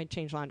 Every time I'd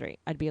change laundry,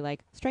 I'd be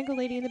like, strangle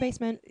lady in the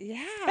basement.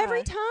 yeah.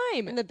 Every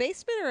time. In the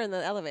basement or in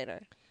the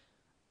elevator?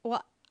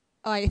 Well,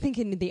 I think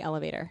in the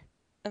elevator.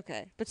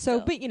 Okay. But So,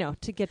 still.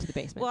 but to get to the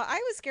basement. Well, I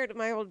was scared of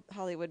my old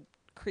Hollywood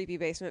creepy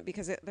basement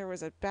because there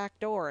was a back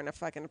door and a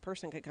fucking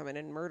person could come in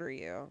and murder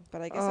you.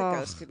 But I guess a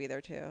ghost could be there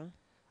too.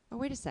 oh,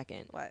 wait a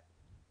second. What?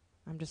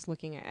 I'm just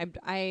looking at.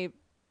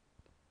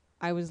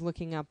 I was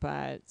looking up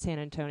San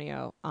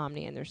Antonio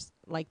Omni, and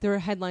there are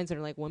headlines that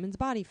are like "woman's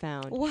body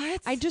found."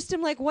 What? I just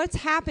am like, what's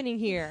happening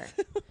here?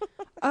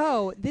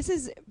 Oh, this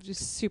is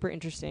just super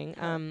interesting.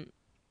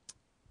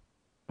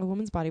 A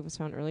woman's body was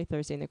found early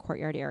Thursday in the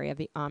courtyard area of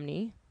the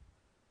Omni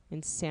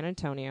in San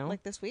Antonio.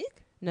 Like this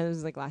week? No, this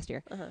was like last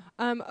year.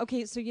 Uh-huh.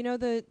 Okay, so you know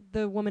the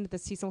woman at the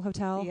Cecil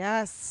Hotel?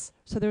 Yes.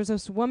 So there was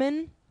this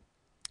woman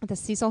at the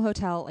Cecil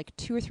Hotel like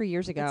 2 or 3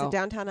 years ago. It's a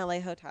downtown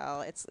LA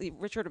hotel. It's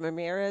Richard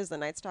Ramirez, the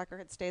Night Stalker,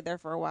 had stayed there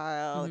for a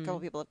while. A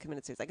couple people have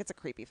committed suicide. Like, it's a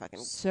creepy fucking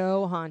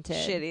so haunted.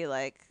 shitty,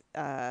 like,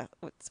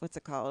 what's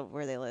it called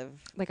where they live?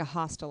 Like a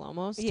hostel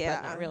almost.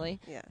 Yeah. But not really.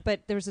 Yeah.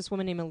 But there was this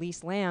woman named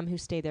Elise Lamb who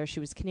stayed there. She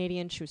was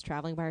Canadian. She was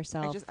traveling by I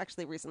herself. just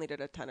actually recently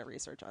did a ton of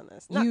research on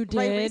this. You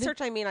By did?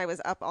 research, I mean I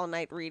was up all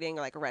night reading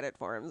like Reddit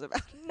forums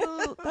about it.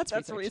 Well, that's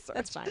That's research.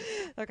 That's fine.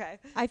 Okay.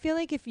 I feel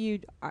like if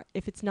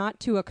it's not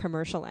to a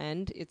commercial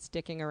end, it's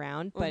sticking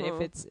around. But if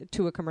it's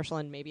to a commercial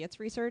end, maybe it's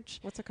research.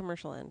 What's a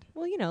commercial end?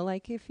 Well,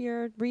 like if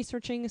you're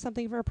researching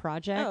something for a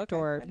project, okay.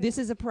 or this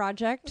is a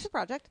project, It's a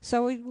project.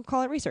 so we will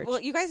call it research. Well,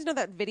 you guys know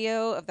that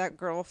video of that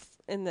girl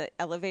in the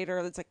elevator?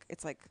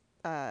 It's like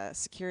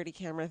security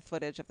camera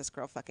footage of this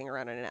girl fucking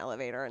around in an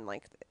elevator,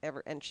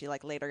 and she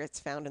like later gets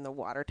found in the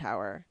water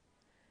tower,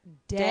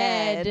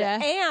 Dead.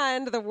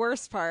 And the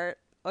worst part,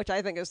 which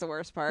I think is the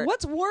worst part,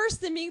 What's worse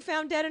than being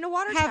found dead in a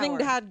water having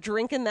tower? had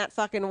drink in that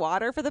fucking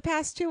water for the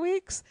past 2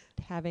 weeks.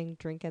 Having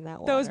drink in that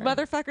water. Those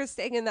motherfuckers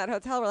staying in that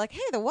hotel were like, hey,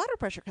 the water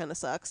pressure kind of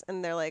sucks.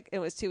 And they're like, it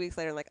was 2 weeks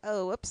later, and like,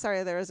 oh, whoops,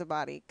 sorry, there was a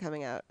body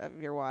coming out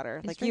of your water.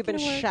 Is Like, you've been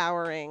drinking water-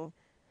 showering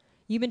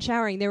You've been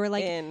showering. They were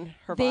like, in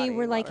her they body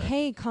were like, water.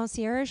 hey,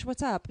 concierge,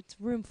 what's up? It's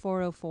room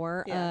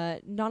 404. Yeah.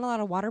 Not a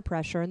lot of water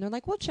pressure. And they're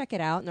like, we'll check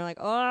it out. And they're like,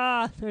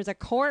 oh, there's a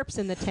corpse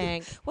in the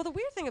tank. Well, the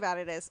weird thing about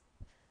it is,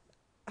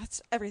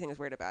 everything is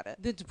weird about it.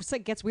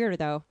 It gets weirder,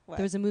 though. What?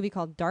 There was a movie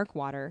called Dark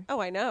Water Oh,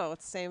 I know.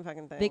 It's the same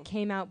fucking thing. that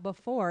came out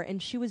before,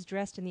 and she was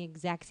dressed in the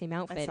exact same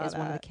outfit saw as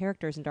one of the that.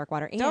 characters in Dark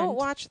Water. And Don't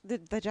watch the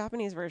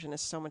Japanese version is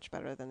so much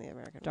better than the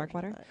American Dark version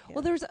Water? of that, yeah.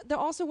 Well, there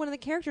also one of the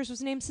characters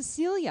was named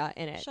Cecilia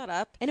in it. Shut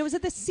up. And it was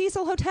at the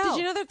Cecil Hotel.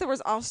 Did you know that there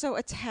was also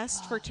a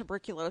test for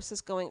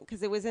tuberculosis going,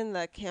 because it was in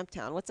the Camp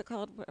Town. What's it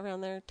called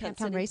around there? Tent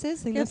Camptown City? Races?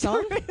 Sing the Camp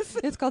Town song? Races.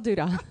 It's called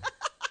Doodah.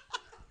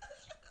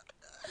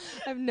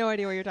 I have no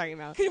idea what you're talking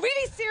about. Can we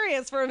be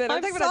serious for a minute?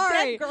 I'm talking sorry.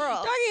 about a dead girl.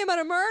 Talking about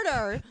a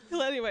murder.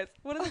 Well, anyways,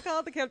 what is it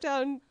called? The Camp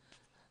Town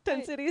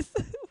Tent Cities?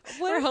 What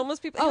Where are- homeless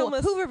people, Oh,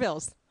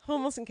 Hoovervilles.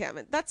 homeless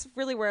encampment. That's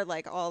really where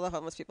like all the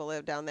homeless people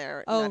live down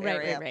there. Oh, in that right,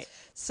 area. right.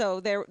 So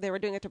they were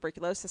doing a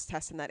tuberculosis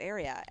test in that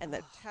area, and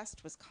the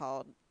test was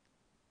called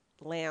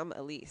Lam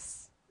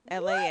Elise.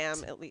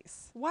 Lam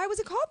Elise. Why was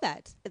it called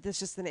that? That's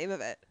just the name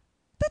of it.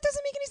 That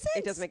doesn't make any sense.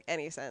 It doesn't make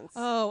any sense.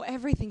 Oh,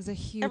 everything's a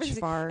huge Everything's-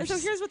 farce. And so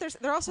here's what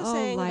they're also Oh,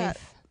 saying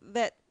life.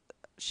 that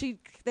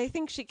they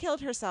think she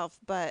killed herself,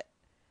 but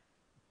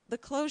the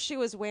clothes she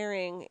was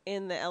wearing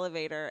in the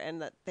elevator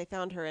and that they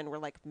found her in were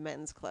like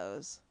men's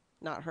clothes,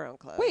 not her own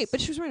clothes. Wait, but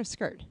she was wearing a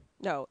skirt.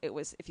 No, it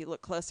was, if you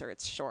look closer,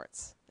 it's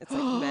shorts. It's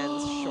like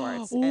men's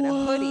shorts and a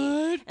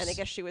hoodie. What? And I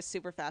guess she was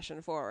super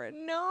fashion forward.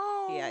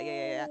 No.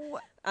 Yeah.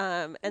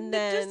 And Just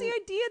then the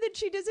idea that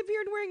she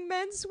disappeared wearing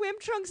men's swim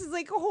trunks is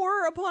like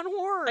horror upon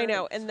horror. I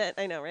know,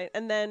 right?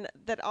 And then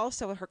that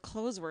also her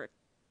clothes were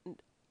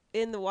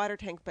in the water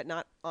tank, but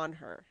not on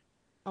her.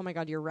 Oh my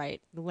God, you're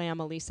right. Lam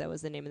Elisa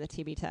was the name of the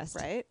TB test.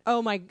 Right?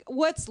 Oh my,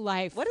 what's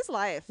life? What is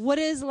life? What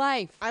is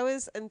life?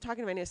 I'm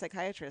talking to my new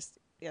psychologist,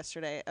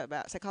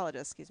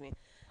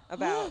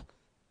 about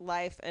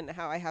life and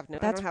how I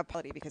don't have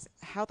quality, because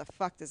how the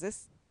fuck does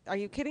this? Are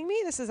you kidding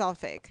me? This is all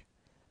fake.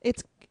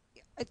 It's.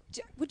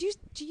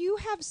 Do you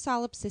have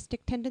solipsistic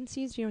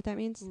tendencies? Do you know what that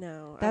means?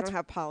 No, I That's- don't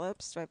have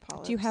polyps. Do I have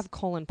polyps? Do you have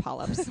colon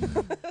polyps?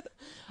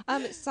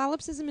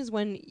 Solipsism is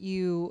when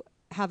you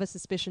have a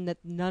suspicion that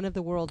none of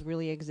the world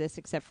really exists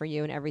except for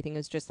you, and everything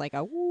is just like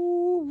a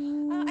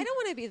woo. I don't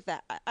want to be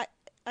that.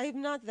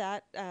 I'm not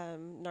that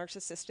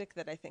narcissistic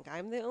that I think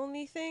I'm the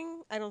only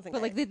thing. I don't think.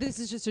 But like this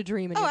is just a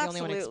dream, and Oh, you're the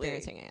only one absolutely.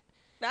 experiencing it.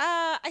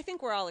 I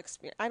think we're all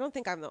I don't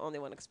think I'm the only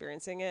one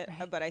experiencing it,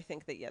 but I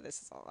think that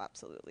this is all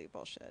absolutely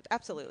bullshit.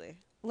 Absolutely.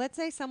 Let's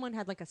say someone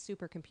had like a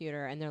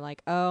supercomputer, and they're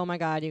like, "Oh my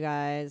God, you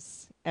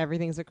guys,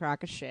 everything's a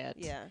crock of shit.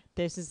 Yeah.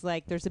 This is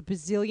like there's a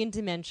bazillion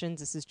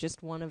dimensions. This is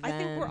just one of them." I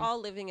think we're all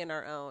living in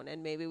our own,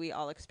 and maybe we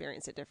all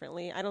experience it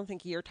differently. I don't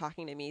think you're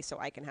talking to me so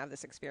I can have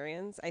this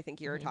experience. I think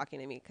you're talking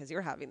to me because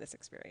you're having this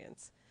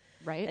experience.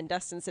 right. And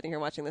Dustin's sitting here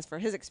watching this for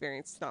his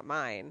experience. It's not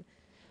mine.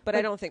 But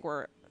I don't think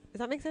we're... Does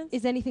that make sense?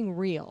 Is anything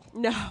real?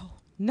 No.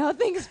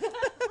 Nothing's.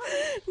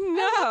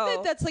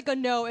 No. That's like a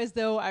no, as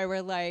though I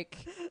were like,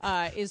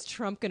 "Is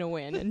Trump gonna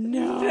win?"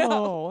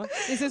 No.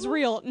 Is this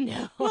real?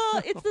 No.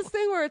 Well, it's this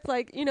thing where it's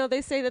like,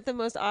 they say that the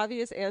most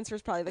obvious answer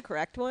is probably the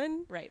correct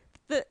one. Right.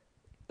 The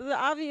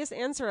obvious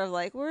answer of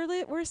like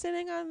we're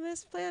sitting on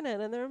this planet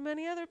and there are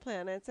many other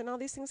planets and all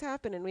these things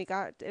happen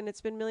and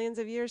it's been millions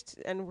of years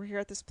and we're here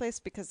at this place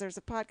because there's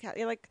a podcast.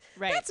 You're like,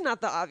 Right. That's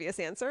not the obvious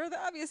answer. The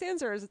obvious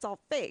answer is it's all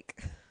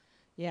fake.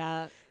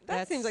 Yeah.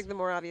 That seems like the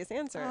more obvious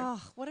answer.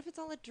 Oh, what if it's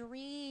all a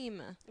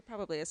dream? It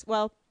probably is.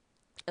 Well,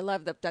 I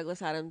love that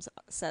Douglas Adams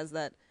says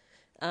that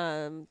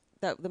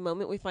that the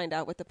moment we find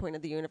out what the point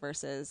of the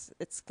universe is,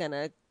 it's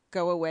gonna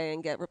go away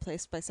and get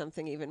replaced by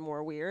something even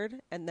more weird.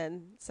 And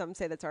then some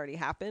say that's already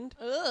happened.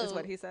 Is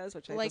what he says,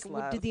 which I Like, just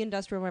love. did the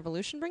Industrial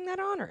Revolution bring that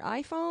on, or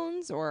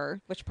iPhones,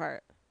 or Which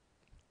part?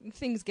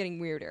 things getting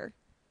weirder?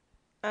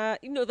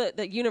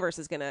 The universe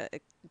is gonna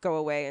go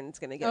away and it's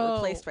going to get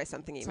replaced by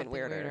something even something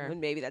weirder. weirder. And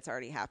maybe that's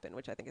already happened,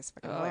 which I think is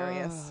fucking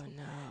hilarious.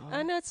 no.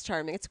 I know, it's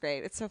charming. It's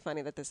great. It's so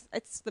funny that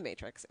it's the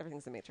Matrix.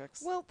 Everything's the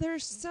Matrix. Well,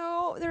 there's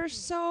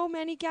so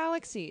many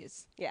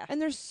galaxies. Yeah.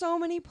 And there's so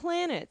many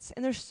planets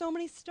and there's so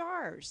many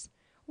stars.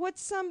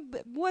 What's some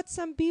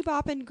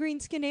bebop and green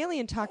skin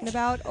alien talking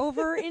about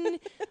over in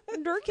Why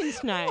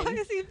Durkenstein?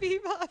 is he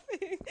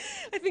bebopping?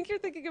 I think you're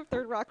thinking of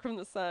Third Rock from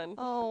the Sun.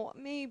 Oh,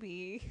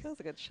 maybe. That was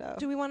a good show.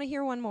 Do we want to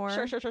hear one more?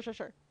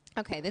 Sure.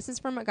 Okay, this is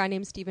from a guy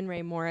named Stephen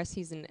Ray Morris.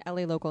 He's an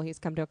LA local. He's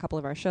come to a couple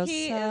of our shows.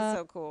 He is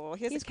so cool.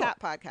 He has he's a cat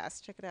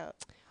podcast. Check it out.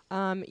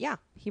 Yeah,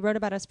 he wrote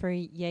about us for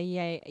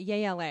Yay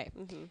LA.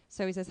 Mm-hmm.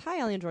 So he says, "Hi,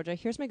 Ellie and Georgia.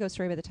 Here's my ghost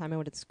story about the time I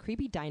went to this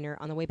creepy diner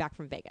on the way back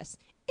from Vegas.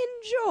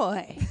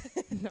 Enjoy."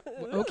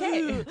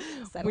 Okay,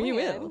 we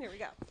will. Here we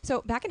go.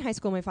 So back in high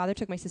school, my father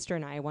took my sister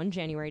and I one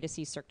January to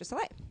see Cirque du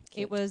Soleil.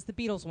 Cute. It was the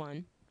Beatles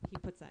one. He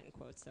puts that in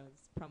quotes, so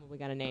it's probably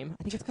got a name.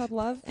 I think it's called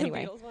Love.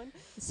 Anyway, The Beatles one.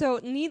 so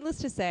needless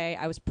to say,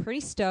 I was pretty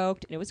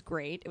stoked, and it was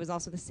great. It was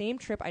also the same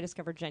trip I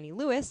discovered Jenny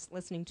Lewis,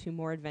 listening to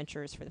More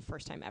Adventures for the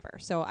first time ever.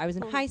 So I was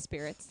in high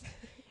spirits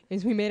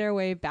as we made our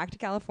way back to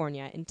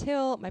California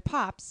until my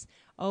pops,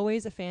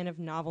 always a fan of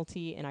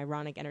novelty and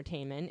ironic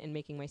entertainment and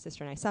making my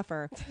sister and I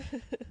suffer,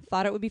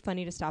 thought it would be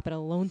funny to stop at a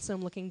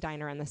lonesome-looking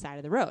diner on the side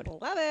of the road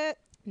Love it.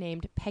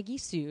 named Peggy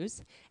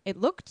Sue's. It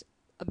looked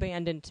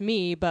abandoned to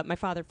me, but my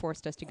father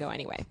forced us to go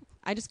anyway.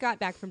 I just got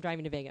back from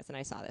driving to Vegas and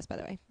I saw this, by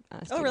the way.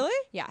 Oh, really?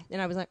 Yeah.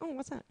 And I was like, oh,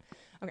 what's that?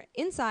 Okay.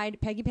 Inside,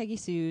 Peggy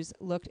Sue's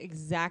looked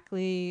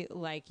exactly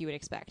like you would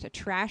expect. A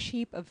trash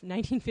heap of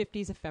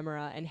 1950s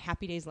ephemera and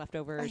Happy Days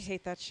leftovers. I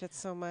hate that shit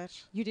so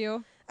much. You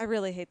do? I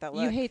really hate that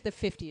look. You hate the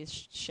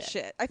 50s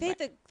shit. I hate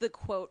the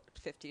quote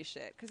 50s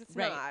shit because it's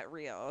Right. not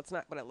real. It's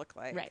not what it looked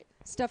like. Right.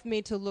 Stuff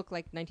made to look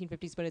like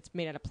 1950s, but it's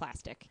made out of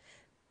plastic.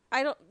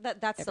 I don't. That's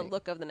the Everything.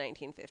 look of the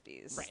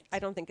 1950s. Right. I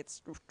don't think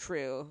it's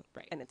true.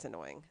 Right. And it's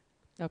annoying.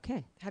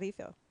 Okay. How do you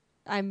feel?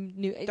 I'm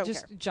new. Don't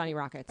just care. Johnny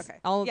Rockets. Okay.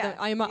 All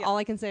Yeah, yeah. all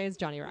I can say is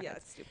Johnny Rockets. Yeah,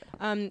 it's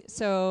stupid.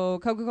 So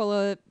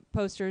Coca-Cola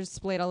posters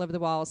splayed all over the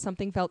walls.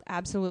 Something felt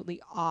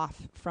absolutely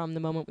off from the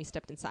moment we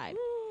stepped inside.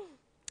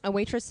 A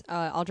waitress,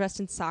 all dressed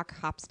in sock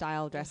hop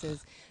style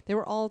dresses. They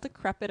were all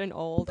decrepit and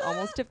old,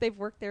 almost if they've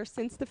worked there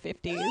since the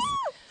 50s.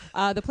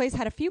 The place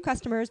had a few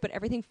customers, but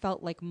everything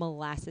felt like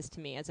molasses to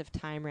me, as if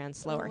time ran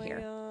slower here.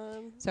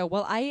 Man. So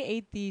while I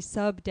ate the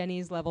sub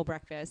Denny's level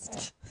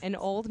breakfast, an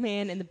old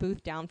man in the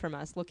booth down from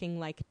us, looking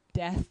like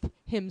death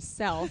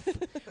himself,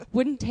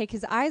 wouldn't take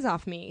his eyes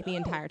off me the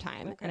entire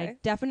time. And I okay.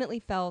 definitely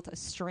felt a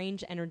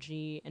strange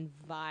energy and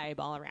vibe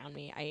all around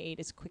me. I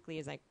ate as quickly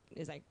as I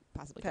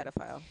possibly could.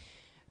 Pedophile.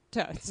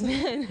 Totes.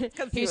 he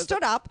He was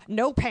stood up,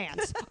 no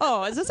pants.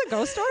 Oh, is this a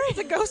ghost story? It's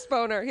a ghost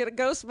boner. He had a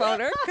ghost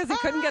boner because he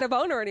couldn't get a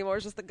boner anymore.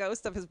 It's just the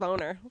ghost of his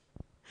boner.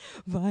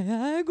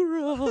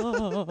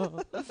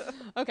 Viagra.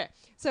 Okay,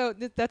 so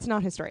that's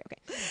not his story.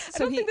 Okay, I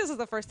so don't think this is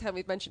the first time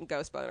we've mentioned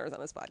ghost boners on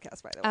this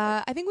podcast, by the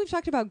way. I think we've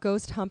talked about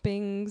ghost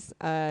humpings.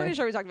 Pretty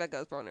sure we talked about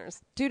ghost boners.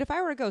 Dude, if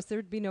I were a ghost, there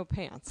would be no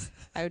pants.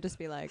 I would just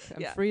be like,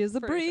 I'm Yeah, free as the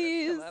for sure.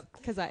 breeze, Come up.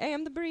 because I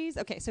am the breeze.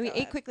 Okay, so he Go ate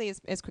ahead. quickly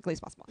as quickly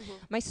as possible.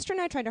 My sister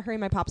and I tried to hurry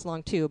my pops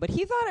along too, but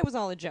he thought it was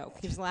all a joke.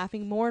 He was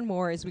laughing more and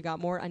more as we got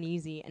more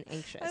uneasy and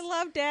anxious. I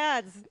love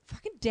dads.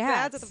 fucking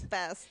Dads dads. are the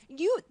best.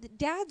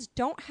 Dads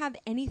don't have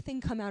anything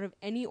come out of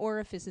any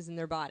orifices in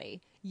their body,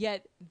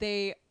 yet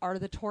they are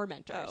the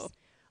tormentors. Oh.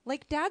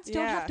 Like dads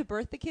don't Yeah. have to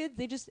birth the kids.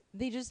 They just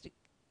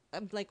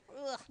like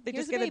ugh, They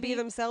here's just a get to baby. be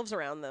themselves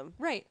around them.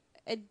 Right.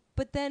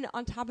 But then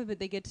on top of it,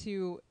 they get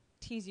to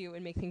tease you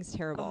and make things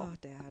terrible. Oh,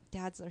 Dad.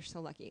 Dads are so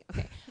lucky.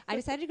 Okay. I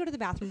decided to go to the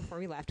bathroom before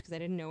we left because I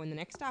didn't know when the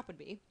next stop would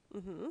be.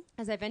 Mm-hmm.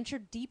 As I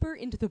ventured deeper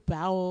into the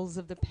bowels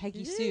of the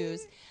Peggy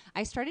Sue's,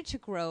 I started to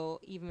grow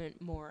even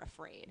more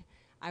afraid.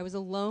 I was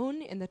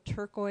alone in the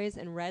turquoise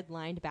and red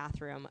lined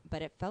bathroom,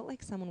 but it felt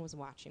like someone was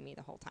watching me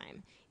the whole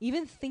time.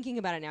 Even thinking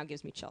about it now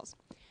gives me chills.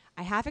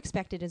 I half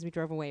expected as we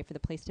drove away for the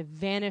place to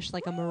vanish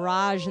like a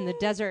mirage in the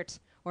desert,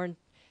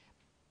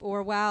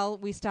 or while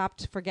we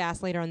stopped for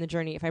gas later on the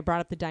journey, if I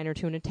brought up the diner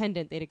to an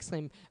attendant, they'd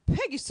exclaim,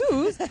 "Peggy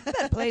Sue's?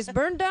 That place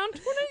burned down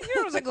 20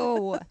 years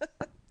ago."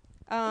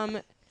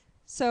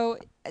 So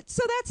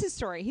that's his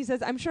story. He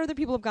says, "I'm sure that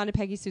people have gone to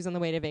Peggy Sue's on the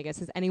way to Vegas.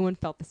 Has anyone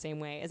felt the same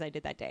way as I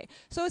did that day?"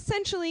 So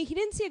essentially, he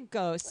didn't see a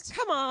ghost,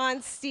 Come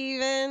on,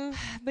 Steven.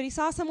 but he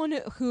saw someone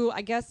who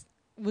I guess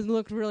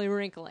looked really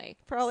wrinkly.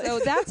 Probably. So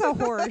that's a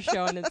horror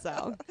show in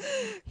itself.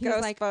 He's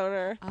Ghost like,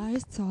 boner. "I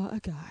saw a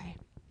guy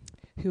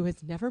who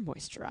has never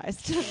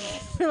moisturized."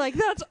 We're like,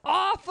 "That's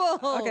awful."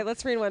 Okay,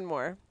 let's read one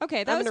more.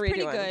 Okay, I'm that was gonna read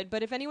pretty you one. good.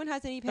 But if anyone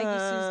has any Peggy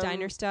Sue's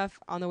Diner stuff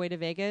on the way to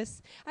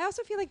Vegas, I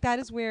also feel like that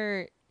is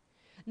where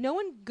no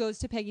one goes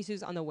to Peggy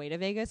Sue's on the way to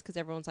Vegas because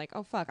everyone's like,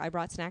 "Oh fuck, I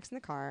brought snacks in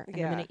the car and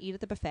I'm Yeah. gonna eat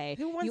at the buffet."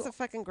 Who wants You- a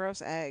fucking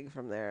gross egg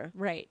from there?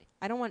 Right.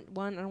 I don't want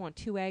one. I don't want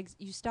 2 eggs.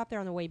 You stop there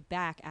on the way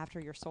back after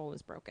your soul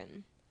is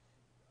broken.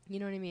 You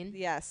know what I mean?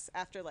 Yes,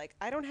 after like,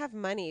 I don't have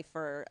money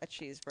for a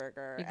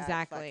cheeseburger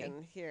Exactly. at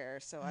fucking here,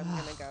 so I'm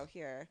going to go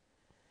here.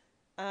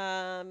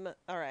 All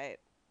right.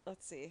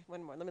 Let's see.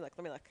 One more. Let me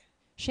look.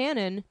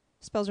 Shannon,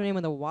 spells her name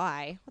with a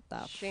Y. What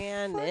the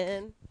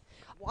Shannon.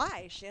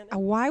 Why, Shannon?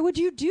 Why would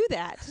you do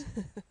that?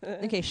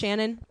 Okay,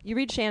 Shannon. You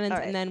read Shannon's, All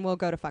right. and then we'll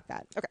go to fuck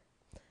that.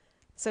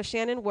 So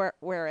Shannon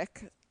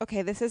Warwick.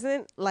 Okay, this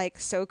isn't like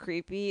so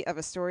creepy of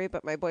a story,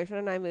 but my boyfriend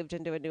and I moved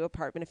into a new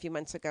apartment a few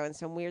months ago, and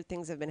some weird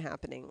things have been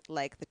happening.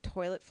 Like the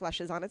toilet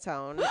flushes on its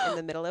own in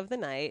the middle of the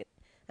night,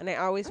 and I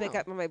always wake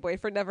up, and my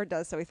boyfriend never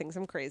does, so he thinks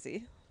I'm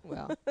crazy.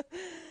 Well,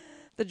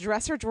 The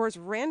dresser drawers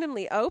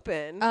randomly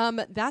open.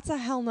 that's a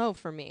hell no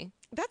for me.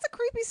 That's a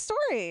creepy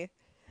story.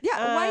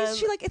 Yeah, why is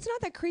she like, it's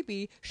not that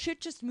creepy.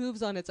 Shit just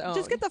moves on its own.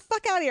 Just get the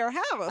fuck out of your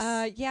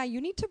house. Yeah,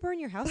 you need to burn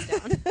your house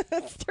down.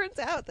 It turns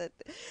out that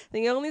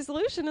the only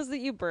solution is that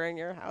you burn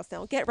your house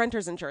down. Get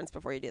renter's insurance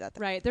before you do that.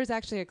 Right. There's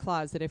actually a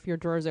clause that if your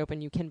drawer's open,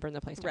 you can burn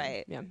the place down.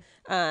 Right.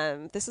 Yeah.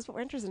 This is what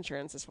renter's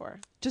insurance is for.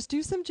 Just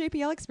do some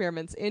JPL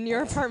experiments in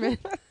your apartment.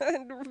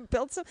 And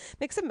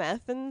make some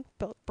meth and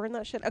burn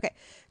that shit. Okay.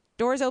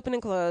 Doors open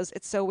and close.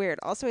 It's so weird.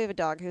 Also, we have a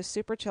dog who's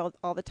super chilled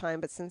all the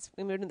time, but since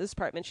we moved into this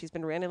apartment, she's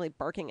been randomly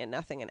barking at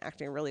nothing and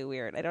acting really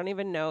weird. I don't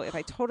even know if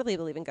I totally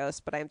believe in ghosts,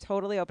 but I'm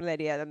totally open to the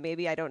idea that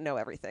maybe I don't know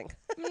everything.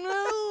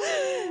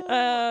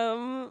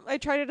 I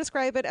try to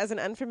describe it as an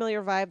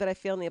unfamiliar vibe that I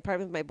feel in the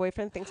apartment. My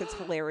boyfriend thinks it's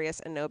hilarious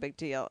and no big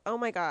deal. Oh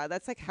my God,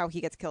 that's like how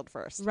he gets killed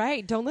first.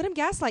 Right. Don't let him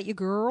gaslight you,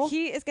 girl.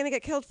 He is going to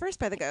get killed first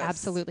by the ghost.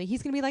 Absolutely.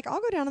 He's going to be like, I'll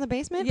go down in the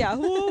basement. Yeah.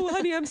 Oh,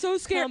 honey, I'm so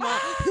scared. Come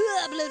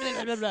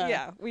on.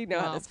 Yeah, we know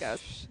how Well, this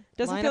goes.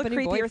 Doesn't line feel up a new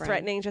creepy or boyfriend.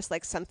 threatening, just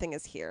like something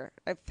is here.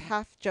 I've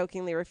half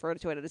jokingly referred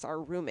to it as our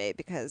roommate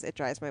because it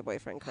drives my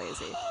boyfriend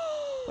crazy.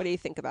 What do you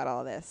think about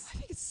all this? I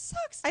think it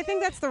sucks. I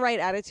think that's the right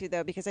attitude,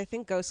 though, because I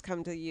think ghosts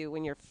come to you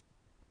when you're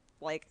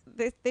like,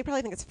 they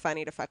probably think it's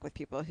funny to fuck with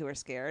people who are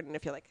scared. And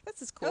if you're like,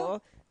 this is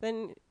cool,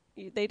 then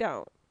they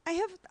don't.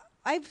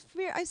 I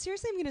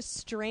seriously am going to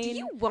strain. Do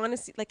you want to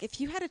see, like, if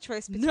you had a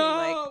choice between,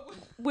 like,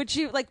 would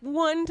you, like,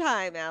 one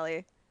time,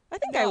 Allie? I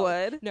think I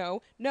would.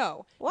 No.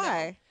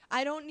 Why? No.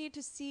 I don't need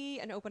to see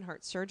an open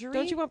heart surgery.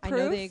 Don't you want I know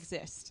proof? they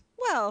exist.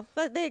 Well,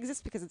 they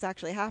exist because it's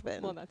actually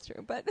happened. Well, that's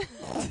true, but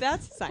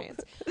that's science.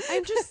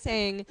 I'm just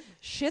saying,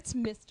 shit's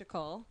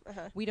mystical.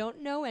 We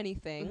don't know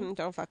anything. Mhm,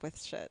 don't fuck with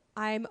shit.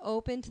 I'm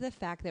open to the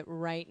fact that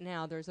right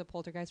now there's a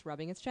poltergeist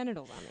rubbing its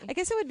genitals on me. I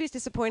guess it would be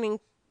disappointing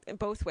in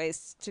both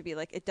ways to be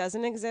like, it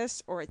doesn't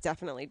exist or it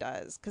definitely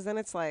does. Because then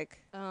it's like,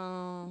 you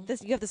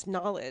have this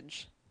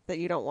knowledge that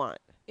you don't want.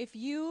 If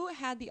you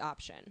had the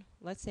option,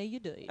 let's say you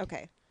did.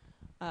 Okay.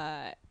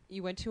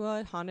 You went to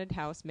a haunted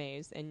house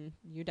maze and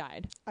you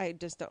died. I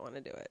just don't want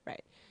to do it.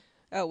 Right.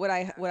 Oh, would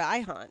I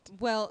haunt?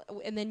 Well,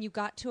 and then you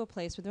got to a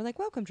place where they're like,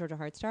 welcome, Georgia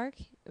Hardstark.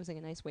 It was like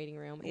a nice waiting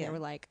room. And Yeah. they were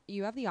like,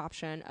 you have the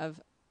option of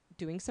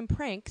doing some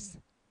pranks,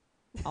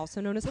 also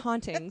known as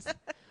hauntings.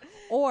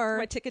 Or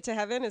My ticket to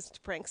heaven is to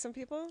prank some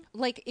people.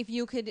 like if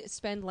you could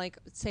spend like,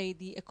 say,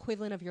 the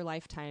equivalent of your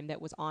lifetime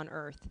that was on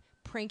Earth,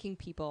 pranking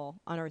people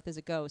on Earth as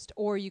a ghost.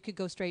 Or you could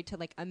go straight to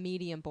like a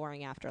medium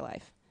boring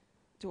afterlife.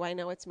 Do I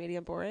know it's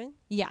medium boring?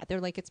 Yeah, they're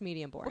like, it's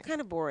medium boring. What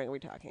kind of boring are we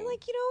talking?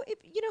 Like,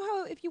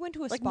 how if you went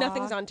to a like spa,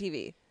 nothing's on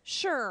TV.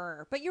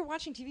 Sure, but you're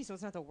watching TV, so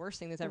it's not the worst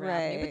thing that's ever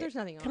happening. But there's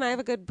nothing on. Can I have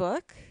a good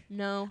book?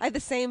 No. I have the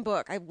same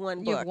book. I have one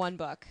book. You have one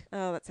book.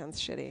 Oh, that sounds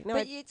shitty. No,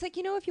 But it's like,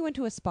 if you went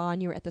to a spa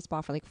and you were at the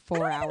spa for like 4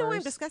 hours. I don't even know why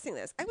I'm discussing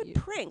this. I would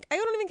prank. I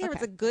don't even care if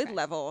it's a good okay.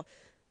 level,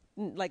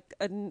 like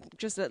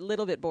just a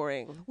little bit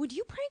boring. Would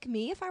you prank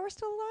me if I were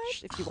still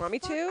alive? If you want me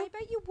Fuck, to. I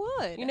bet you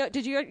would. You know,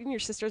 did you and your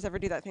sisters ever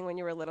do that thing when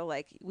you were little?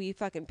 Like, we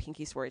fucking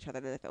pinky swore each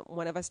other that if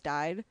one of us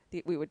died,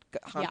 we would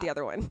haunt Yeah. the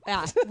other one.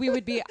 Yeah, we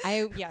would be,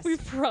 yes. We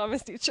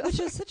promised each other. Which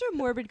is such a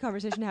morbid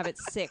conversation to have at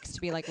 6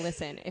 to be like,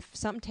 listen, if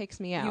something takes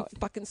me You out,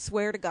 fucking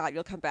swear to God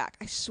you'll come back.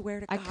 I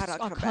swear to God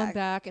I'll come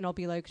back and I'll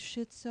be like,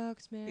 shit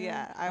sucks, man.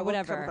 Yeah, I Or will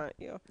whatever. come haunt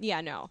you.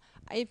 Yeah, no.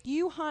 If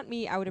you haunt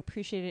me, I would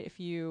appreciate it if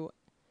you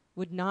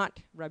would not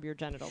rub your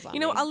genitals on You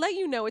know, me. I'll let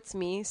you know it's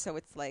me, so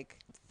it's like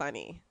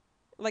funny.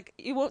 Like,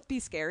 it won't be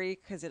scary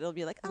because it'll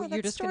be like, oh, Well,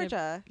 that's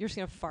Georgia. You're just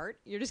gonna fart.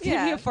 You're just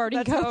gonna be a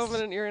farting that's how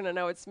ghost. you're gonna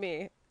know it's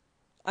me.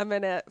 I'm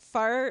gonna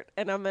fart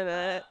and I'm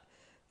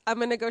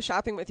gonna go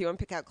shopping with you and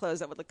pick out clothes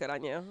that would look good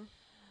on you.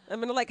 I'm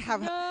gonna like have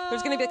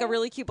there's gonna be like a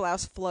really cute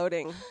blouse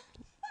floating.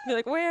 You're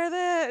like, wear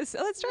this.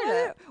 Oh, that's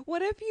Georgia.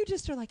 What if you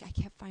just are like, I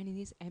kept finding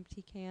these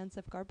empty cans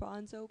of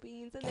garbanzo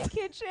beans in the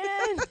kitchen,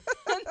 and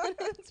then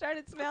it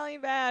started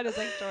smelling bad. It's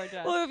like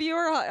Georgia. Well, if you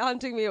were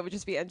haunting me, it would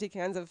just be empty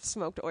cans of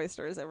smoked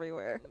oysters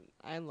everywhere.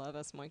 I love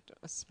a smoked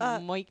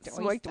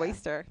Smoked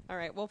oyster. All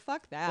right, well,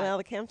 fuck that. Well,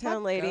 the Camptown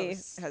Fuck lady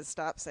ghosts. has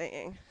stopped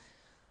saying.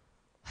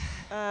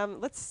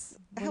 What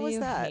How do was you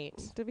that? hate?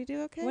 Did we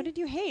do okay? What did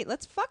you hate?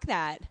 Let's fuck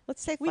that.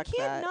 Let's say We fuck can't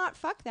that. not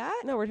fuck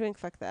that. No, we're doing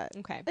fuck that.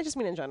 Okay. I just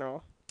mean in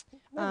general.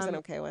 That was an Um,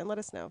 okay one. Let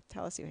us know.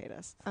 Tell us you hate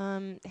us.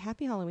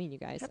 Happy Halloween, you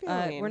guys. Happy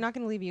Halloween. We're not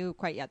going to leave you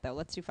quite yet, though.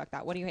 Let's do fuck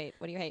that. What do you hate?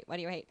 What do you hate? What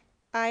do you hate?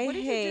 I What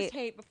did hate. you just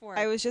hate before?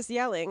 I was just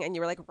yelling, and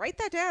you were like, "Write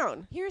that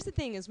down." Here's the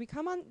thing: is we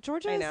come on.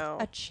 Georgia I is know.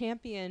 a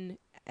champion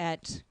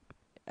at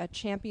a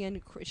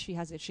champion.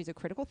 She's a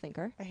critical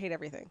thinker, I hate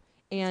everything.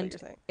 and you're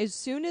saying. as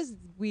soon as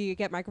we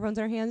get microphones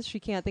in our hands, she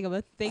can't think of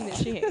a thing that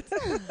she hates.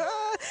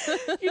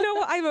 You know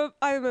what?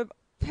 I'm a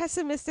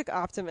pessimistic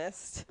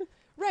optimist.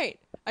 Right.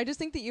 I just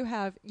think that you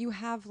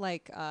have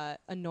like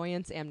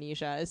annoyance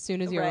amnesia as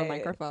soon as you're on a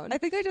microphone. I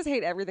think I just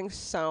hate everything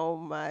so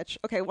much.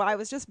 Okay, well, I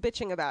was just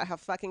bitching about how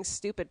fucking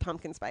stupid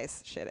pumpkin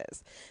spice shit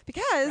is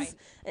because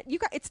you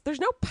got there's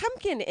no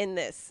pumpkin in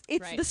this.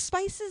 It's the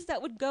spices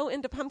that would go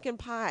into pumpkin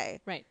pie.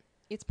 Right.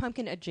 It's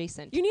pumpkin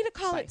adjacent. You need to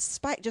call it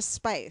just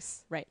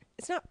spice. Right.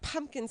 It's not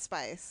pumpkin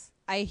spice.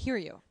 I hear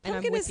you, and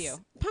Pumpkin I'm with you.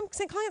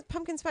 Calling it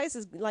pumpkin spice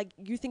is like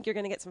you think you're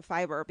going to get some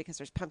fiber because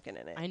there's pumpkin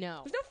in it. I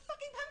know. There's no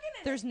fucking pumpkin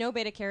in it. There's no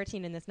beta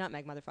carotene in this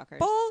nutmeg, motherfuckers.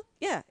 Bull.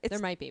 Yeah. There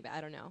might be, but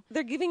I don't know.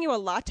 They're giving you a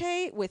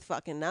latte with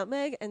fucking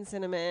nutmeg and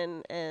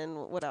cinnamon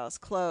and what else?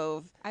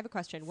 Clove. I have a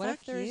question. What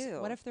Fuck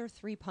you. if there are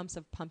 3 pumps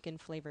of pumpkin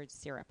flavored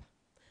syrup?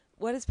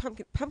 What is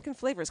pumpkin? Pumpkin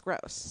flavor is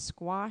gross.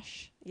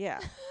 Squash. Yeah,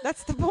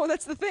 that's the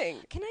That's the thing.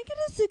 Can I get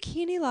a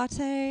zucchini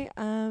latte?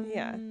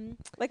 Yeah,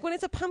 like when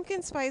it's a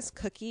pumpkin spice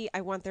cookie,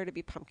 I want there to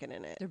be pumpkin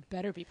in it. There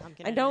better be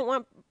pumpkin. I don't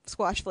want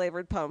squash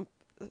flavored pump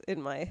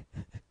in my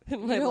You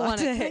don't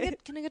want latte.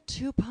 it. Can I get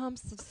 2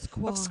 pumps of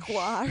squash? Of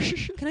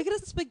squash. Can I get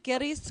a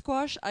spaghetti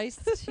squash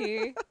iced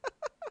tea?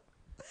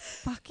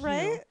 Fuck you.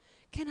 Right?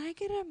 Can I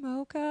get a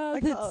mocha I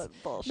call that's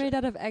it bullshit. made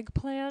out of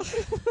eggplant?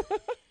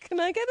 Can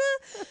I get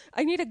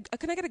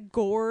Can I get a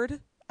gourd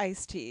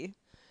iced tea?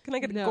 Can I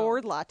get No. a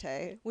gourd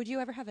latte? Would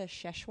you ever have a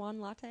Szechuan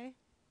latte?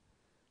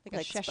 Like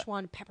Like a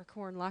Szechuan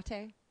peppercorn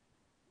latte?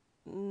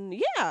 Yeah,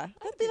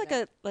 that'd be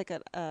do like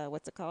a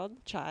what's it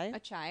called? Chai. A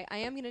chai. I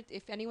am gonna.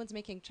 If anyone's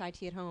making chai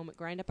tea at home,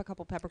 grind up a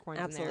couple peppercorns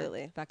in Absolutely.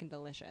 there. Fucking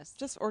delicious.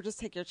 Just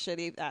take your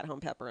shitty at home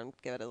pepper and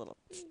give it a little.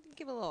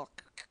 Give it a little.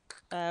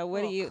 What do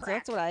little you? So crack.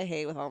 that's what I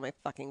hate with all my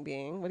fucking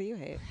being. What do you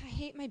hate? I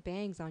hate my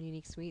bangs on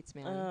Unique Sweets,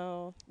 man.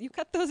 Oh, you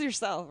cut those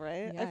yourself,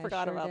 right? Yeah, I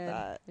forgot sure about did.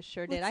 that. I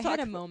sure did. Let's I had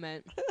talk a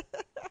moment.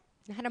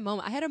 I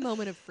had a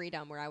moment of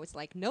freedom where I was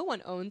like, no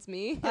one owns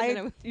me. And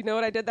then You know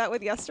what I did that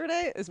with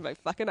yesterday? Is my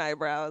fucking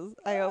eyebrows.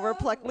 I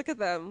overplucked. Look at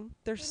them.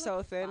 They're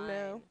so thin fine.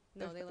 now.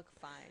 No, they look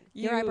fine.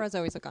 Your eyebrows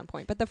always look on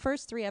point. But the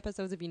first 3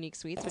 episodes of Unique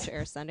Sweets, which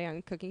air Sunday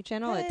on Cooking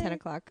Channel at 10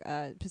 o'clock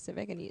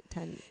Pacific and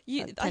 10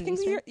 I think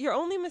Eastern. your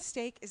only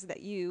mistake is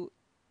that you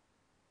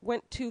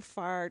went too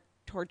far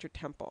towards your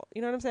temple.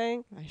 You know what I'm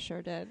saying? I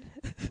sure did.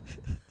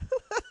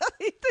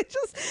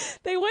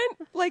 they went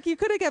like you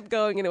could have kept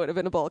going and it would have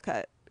been a bowl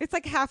cut. It's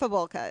like half a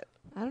bowl cut.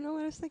 I don't know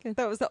what I was thinking.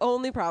 That was the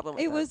only problem.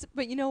 With It was,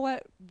 but you know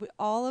what?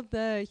 All of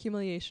the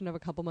humiliation of a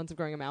couple months of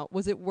growing them out,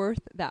 was it worth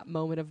that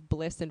moment of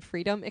bliss and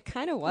freedom? It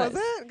kind of was.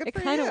 Was it? Good It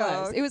for kind of you.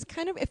 was. It was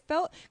kind of. It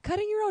felt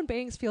cutting your own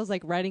bangs feels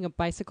like riding a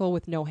bicycle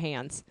with no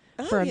hands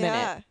for a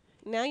minute.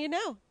 Now you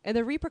know. And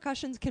the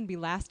repercussions can be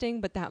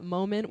lasting, but that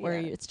moment where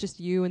Yeah. it's just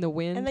you and the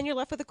wind, And then you're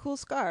left with a cool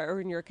scar,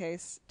 or in your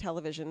case,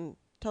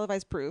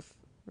 televised proof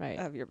right?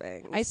 of your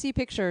bangs. I see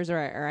pictures, or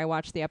I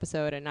watched the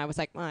episode, and I was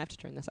like, oh, I have to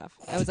turn this off.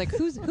 I was like,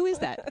 who is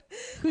that?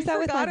 Who's that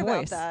with my forgot about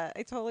voice? that.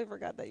 I totally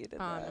forgot that you did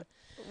that.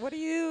 What do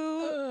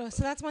you?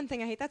 So that's one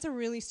thing I hate. That's a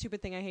really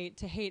stupid thing I hate,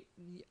 to hate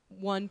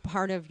one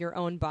part of your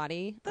own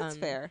body. That's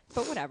fair.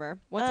 But whatever.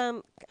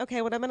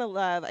 Okay, what I'm gonna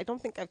love. I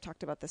don't think I've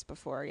talked about this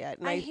before yet.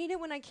 And I hate it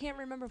when I can't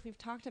remember if we've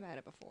talked about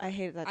it before. I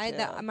hate that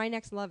too. My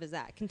next love is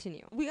that.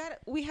 Continue. We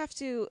have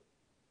to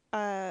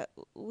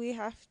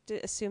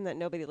assume that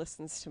nobody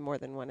listens to more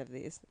than one of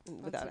these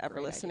without a ever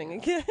great listening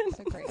idea. again. That's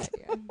a great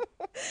idea.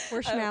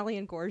 We're Schmally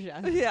and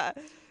Gorgia. Yeah.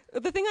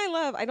 The thing I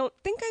love, I don't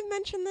think I've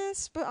mentioned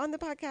this, but on the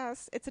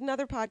podcast, it's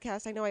another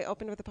podcast. I know I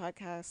opened with a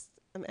podcast.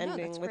 I'm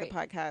ending that's with great. a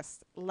podcast.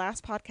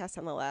 Last podcast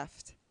on the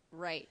left.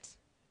 Right.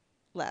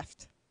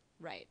 Left.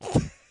 Right.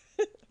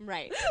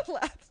 Right.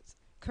 Left.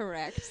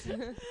 Correct.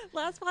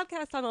 Last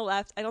podcast on the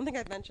left, I don't think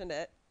I've mentioned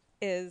it,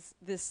 is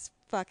this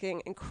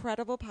fucking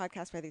incredible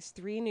podcast by these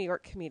 3 New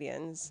York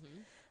comedians.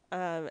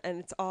 And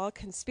it's all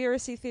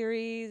conspiracy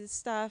theories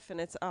stuff,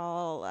 and it's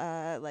all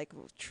like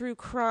true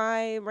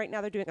crime. Right now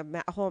they're doing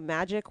a whole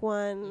magic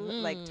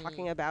one, like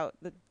talking about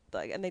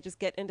and they just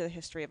get into the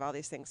history of all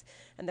these things.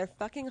 And they're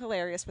fucking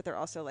hilarious, but they're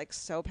also like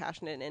so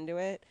passionate and into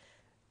it.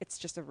 It's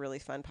just a really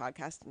fun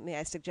podcast. May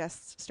I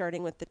suggest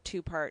starting with the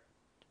 2-part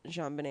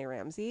JonBenet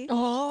Ramsey?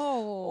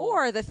 Oh.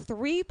 Or the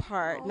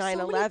 3-part 9/11.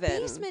 So many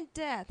basement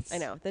deaths. I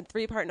know. The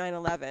 3-part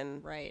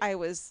 9/11. Right.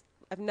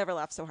 I've never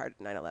laughed so hard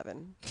at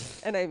 9/11.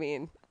 And I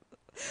mean,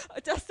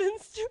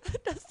 Dustin's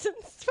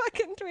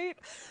fucking tweet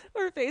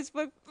or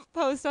Facebook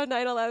post on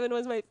 9/11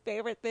 was my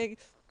favorite thing.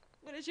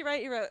 What did you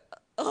write? You wrote,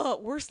 "Oh,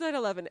 worst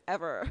 9/11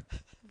 ever."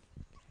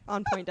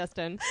 On point,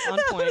 Dustin. On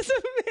That point. was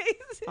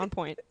amazing. On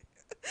point.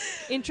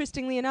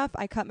 Interestingly enough,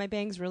 I cut my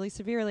bangs really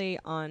severely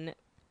on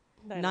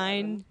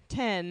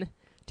 9/10/2001.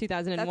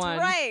 That's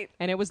right.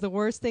 And it was the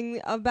worst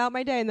thing about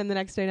my day. And then the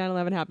next day,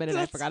 9/11 happened, and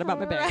I forgot about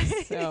my bangs.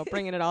 right. So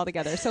bringing it all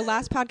together. So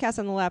last podcast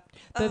on the left,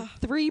 the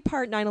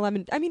 3-part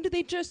 9/11. I mean, do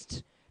they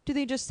just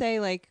say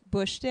like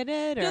Bush did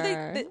it, or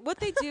No, what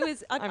they do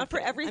is I'm for kidding.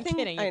 I'm everything.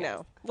 kidding, you I guys.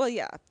 know. Well,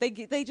 yeah,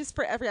 they just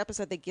for every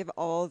episode they give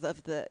all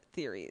of the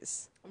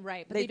theories.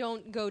 right? But they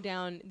don't go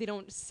down. They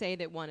don't say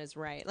that one is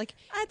right. Like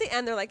At the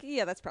end, they're like,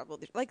 "Yeah, that's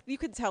probably like you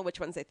can tell which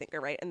ones they think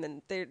are right," and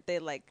then they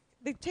like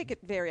they take it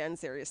very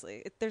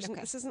unseriously.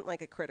 This isn't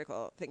like a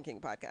critical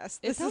thinking podcast.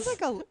 It sounds like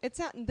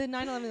the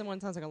 9/11 one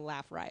sounds like a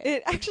laugh riot.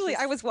 It actually,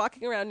 I was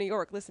walking around New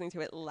York listening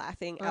to it,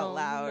 laughing out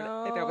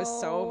loud. And I was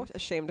so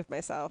ashamed of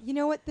myself. You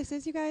know what this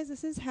is, you guys?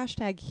 This is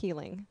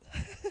 #healing.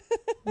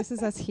 This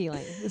is us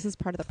healing. This is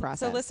part of the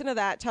process. So listen to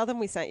that. Tell them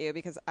we sent you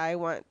because I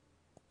want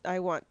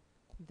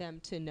them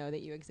to know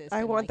that you exist.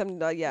 I want them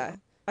to, yeah.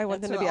 I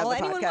want them to be on the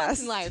podcast. All anyone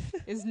wants in life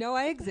is know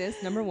I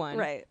exist, number one.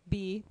 Right.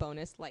 B,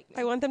 bonus, like me.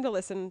 I want them to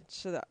listen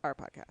to our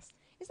podcast.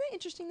 Isn't that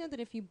interesting, though, that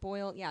if you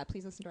boil... Yeah,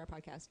 please listen to our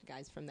podcast,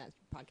 guys, from that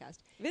podcast.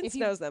 Vince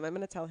knows them. I'm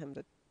going to tell him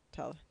to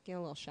tell. Get a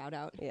little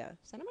shout-out. Yeah.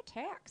 Send him a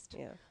text.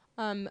 Yeah.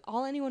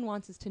 All anyone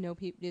wants is to know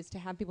is to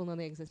have people know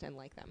they exist and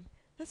like them.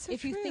 That's so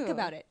if true. you think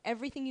about it,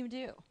 everything you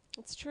do.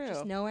 It's true.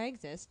 Just know I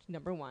exist,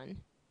 number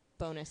one.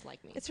 Bonus,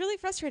 like me. It's really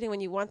frustrating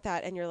when you want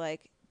that and you're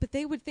like, but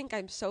they would think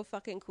I'm so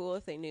fucking cool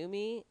if they knew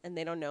me, and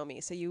they don't know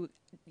me. So you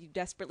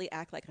desperately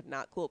act like a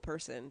not cool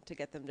person to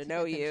get them to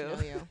know you.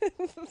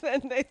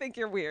 Then they think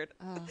you're weird.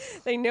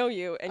 They know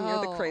you, and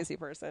you're the crazy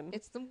person.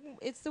 It's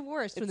the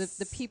worst. When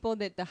the people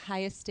that the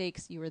highest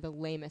stakes, you are the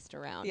lamest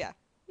around. Yeah.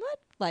 What?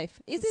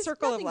 Life. Is this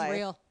circle of life.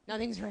 Real?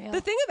 Nothing's real.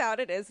 The thing about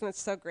it is, and it's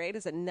so great,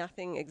 is that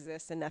nothing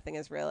exists and nothing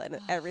is real, and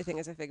everything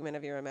is a figment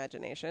of your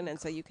imagination, and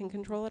so you can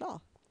control it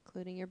all.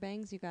 Including your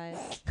bangs, you guys.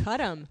 Cut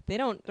them.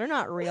 They're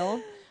not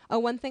real. Oh,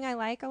 one thing I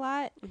like a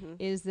lot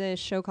is the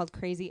show called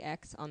Crazy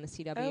X on the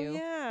CW. Oh,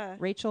 yeah.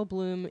 Rachel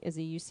Bloom is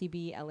a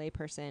UCB LA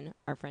person.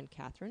 Our friend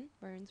Catherine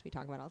Burns, we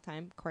talk about all the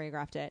time,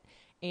 choreographed it.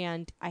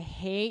 And I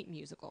hate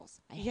musicals.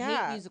 I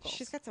hate musicals.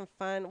 She's got some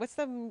fun. What's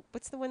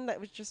the one that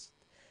was just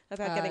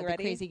about getting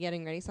ready? The crazy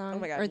getting ready song. Oh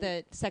my God. Or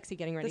the sexy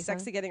getting ready song. The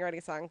sexy getting ready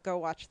song. Go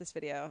watch this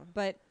video.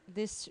 But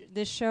this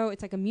show,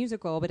 it's like a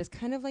musical, but it's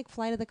kind of like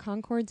Flight of the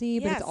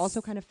Conchords-y, but it's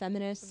also kind of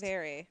feminist.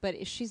 Very.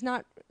 But she's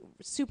not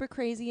super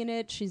crazy in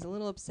it. She's a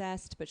little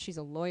obsessed, but she's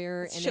a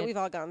lawyer. It's shit we've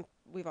all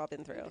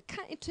been through.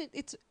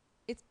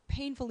 It's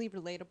painfully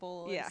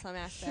relatable in some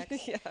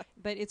aspects. Yeah.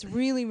 But it's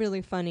really,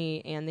 really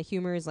funny, and the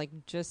humor is like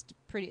just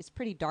pretty. It's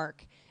pretty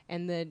dark,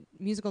 and the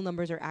musical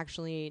numbers are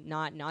actually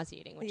not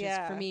nauseating, which is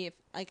for me, if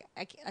like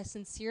a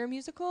sincere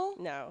musical.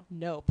 No.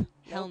 Nope.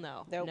 Hell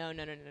no. Nope.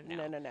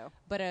 No.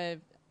 But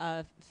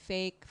a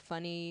fake,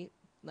 funny,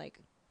 like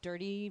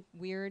dirty,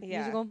 weird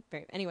musical.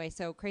 Anyway,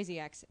 so Crazy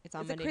X. It's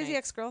on Monday night. Crazy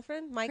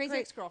Ex-Girlfriend? Crazy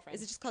Ex-Girlfriend.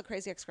 Is it just called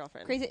Crazy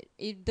Ex-Girlfriend?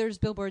 There's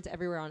billboards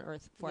everywhere on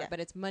Earth for it,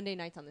 but it's Monday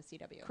nights on the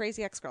CW.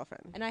 Crazy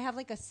Ex-Girlfriend. And I have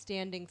like a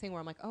standing thing where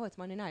I'm like, oh, it's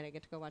Monday night. I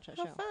get to go watch that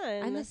show.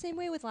 Fun. I'm the same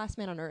way with Last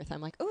Man on Earth. I'm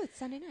like, oh, it's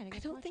Sunday night. I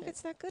don't think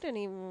it's that good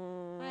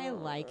anymore. I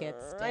like it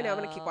still. I know. I'm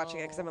going to keep watching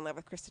it because I'm in love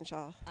with Kristen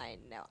Shaw. I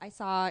know. I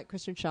saw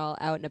Kristen Shaw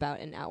out and about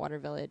in Atwater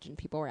Village, and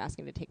people were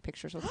asking to take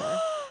pictures with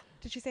her.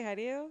 Did she say hi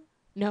to you?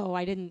 No,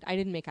 I didn't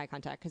make eye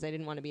contact because I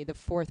didn't want to be the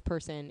fourth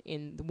person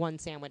in the one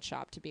sandwich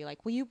shop to be like,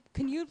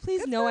 can you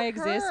please know I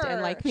exist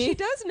and like me? She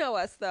does know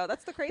us though.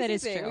 That's the crazy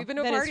thing. True. We've been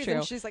to parties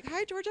and she's like,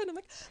 hi Georgia, and I'm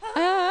like,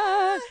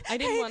 I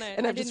didn't want to.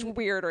 And I'm just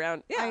weird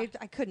around. Yeah,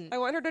 I couldn't. I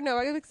want her to know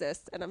I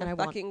exist, and I'm a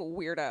fucking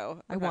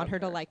weirdo. I want her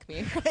to like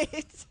me.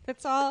 Right.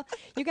 That's all.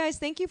 You guys,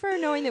 thank you for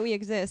knowing that we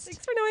exist.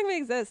 Thanks for knowing we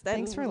exist. And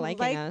thanks for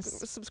liking us.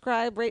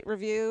 Subscribe, rate,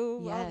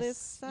 review, all this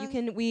stuff.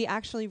 We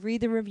actually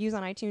read the reviews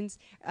on iTunes.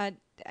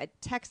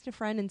 Text a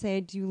friend and say,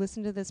 do you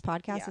listen to this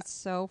podcast? Yeah. It's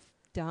so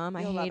dumb.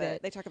 You'll I hate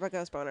it. They talk about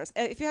ghost boners.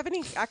 If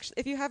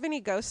you have any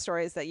ghost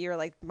stories that you're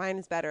like, mine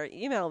is better,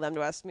 email them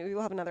to us. Maybe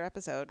we'll have another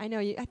episode. I know.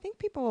 I think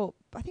people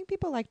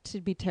like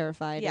to be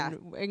terrified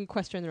and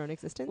question their own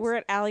existence. We're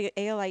at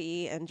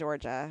ALIE and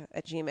Georgia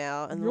at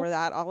Gmail, and we're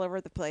that all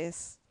over the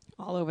place.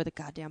 All over the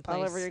goddamn place.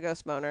 All over your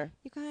ghost boner.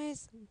 You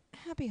guys,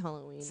 happy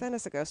Halloween. Send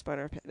us a ghost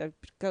boner, a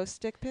ghost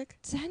stick pic.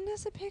 Send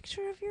us a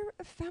picture of your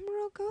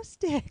ephemeral ghost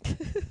stick.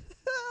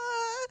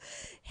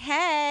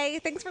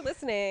 Hey, thanks for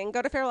listening.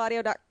 Go to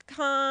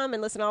feralaudio.com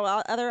and listen to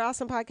all other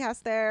awesome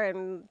podcasts there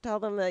and tell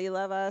them that you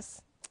love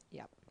us.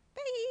 Yep.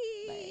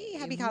 Bye.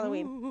 Happy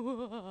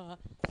Halloween.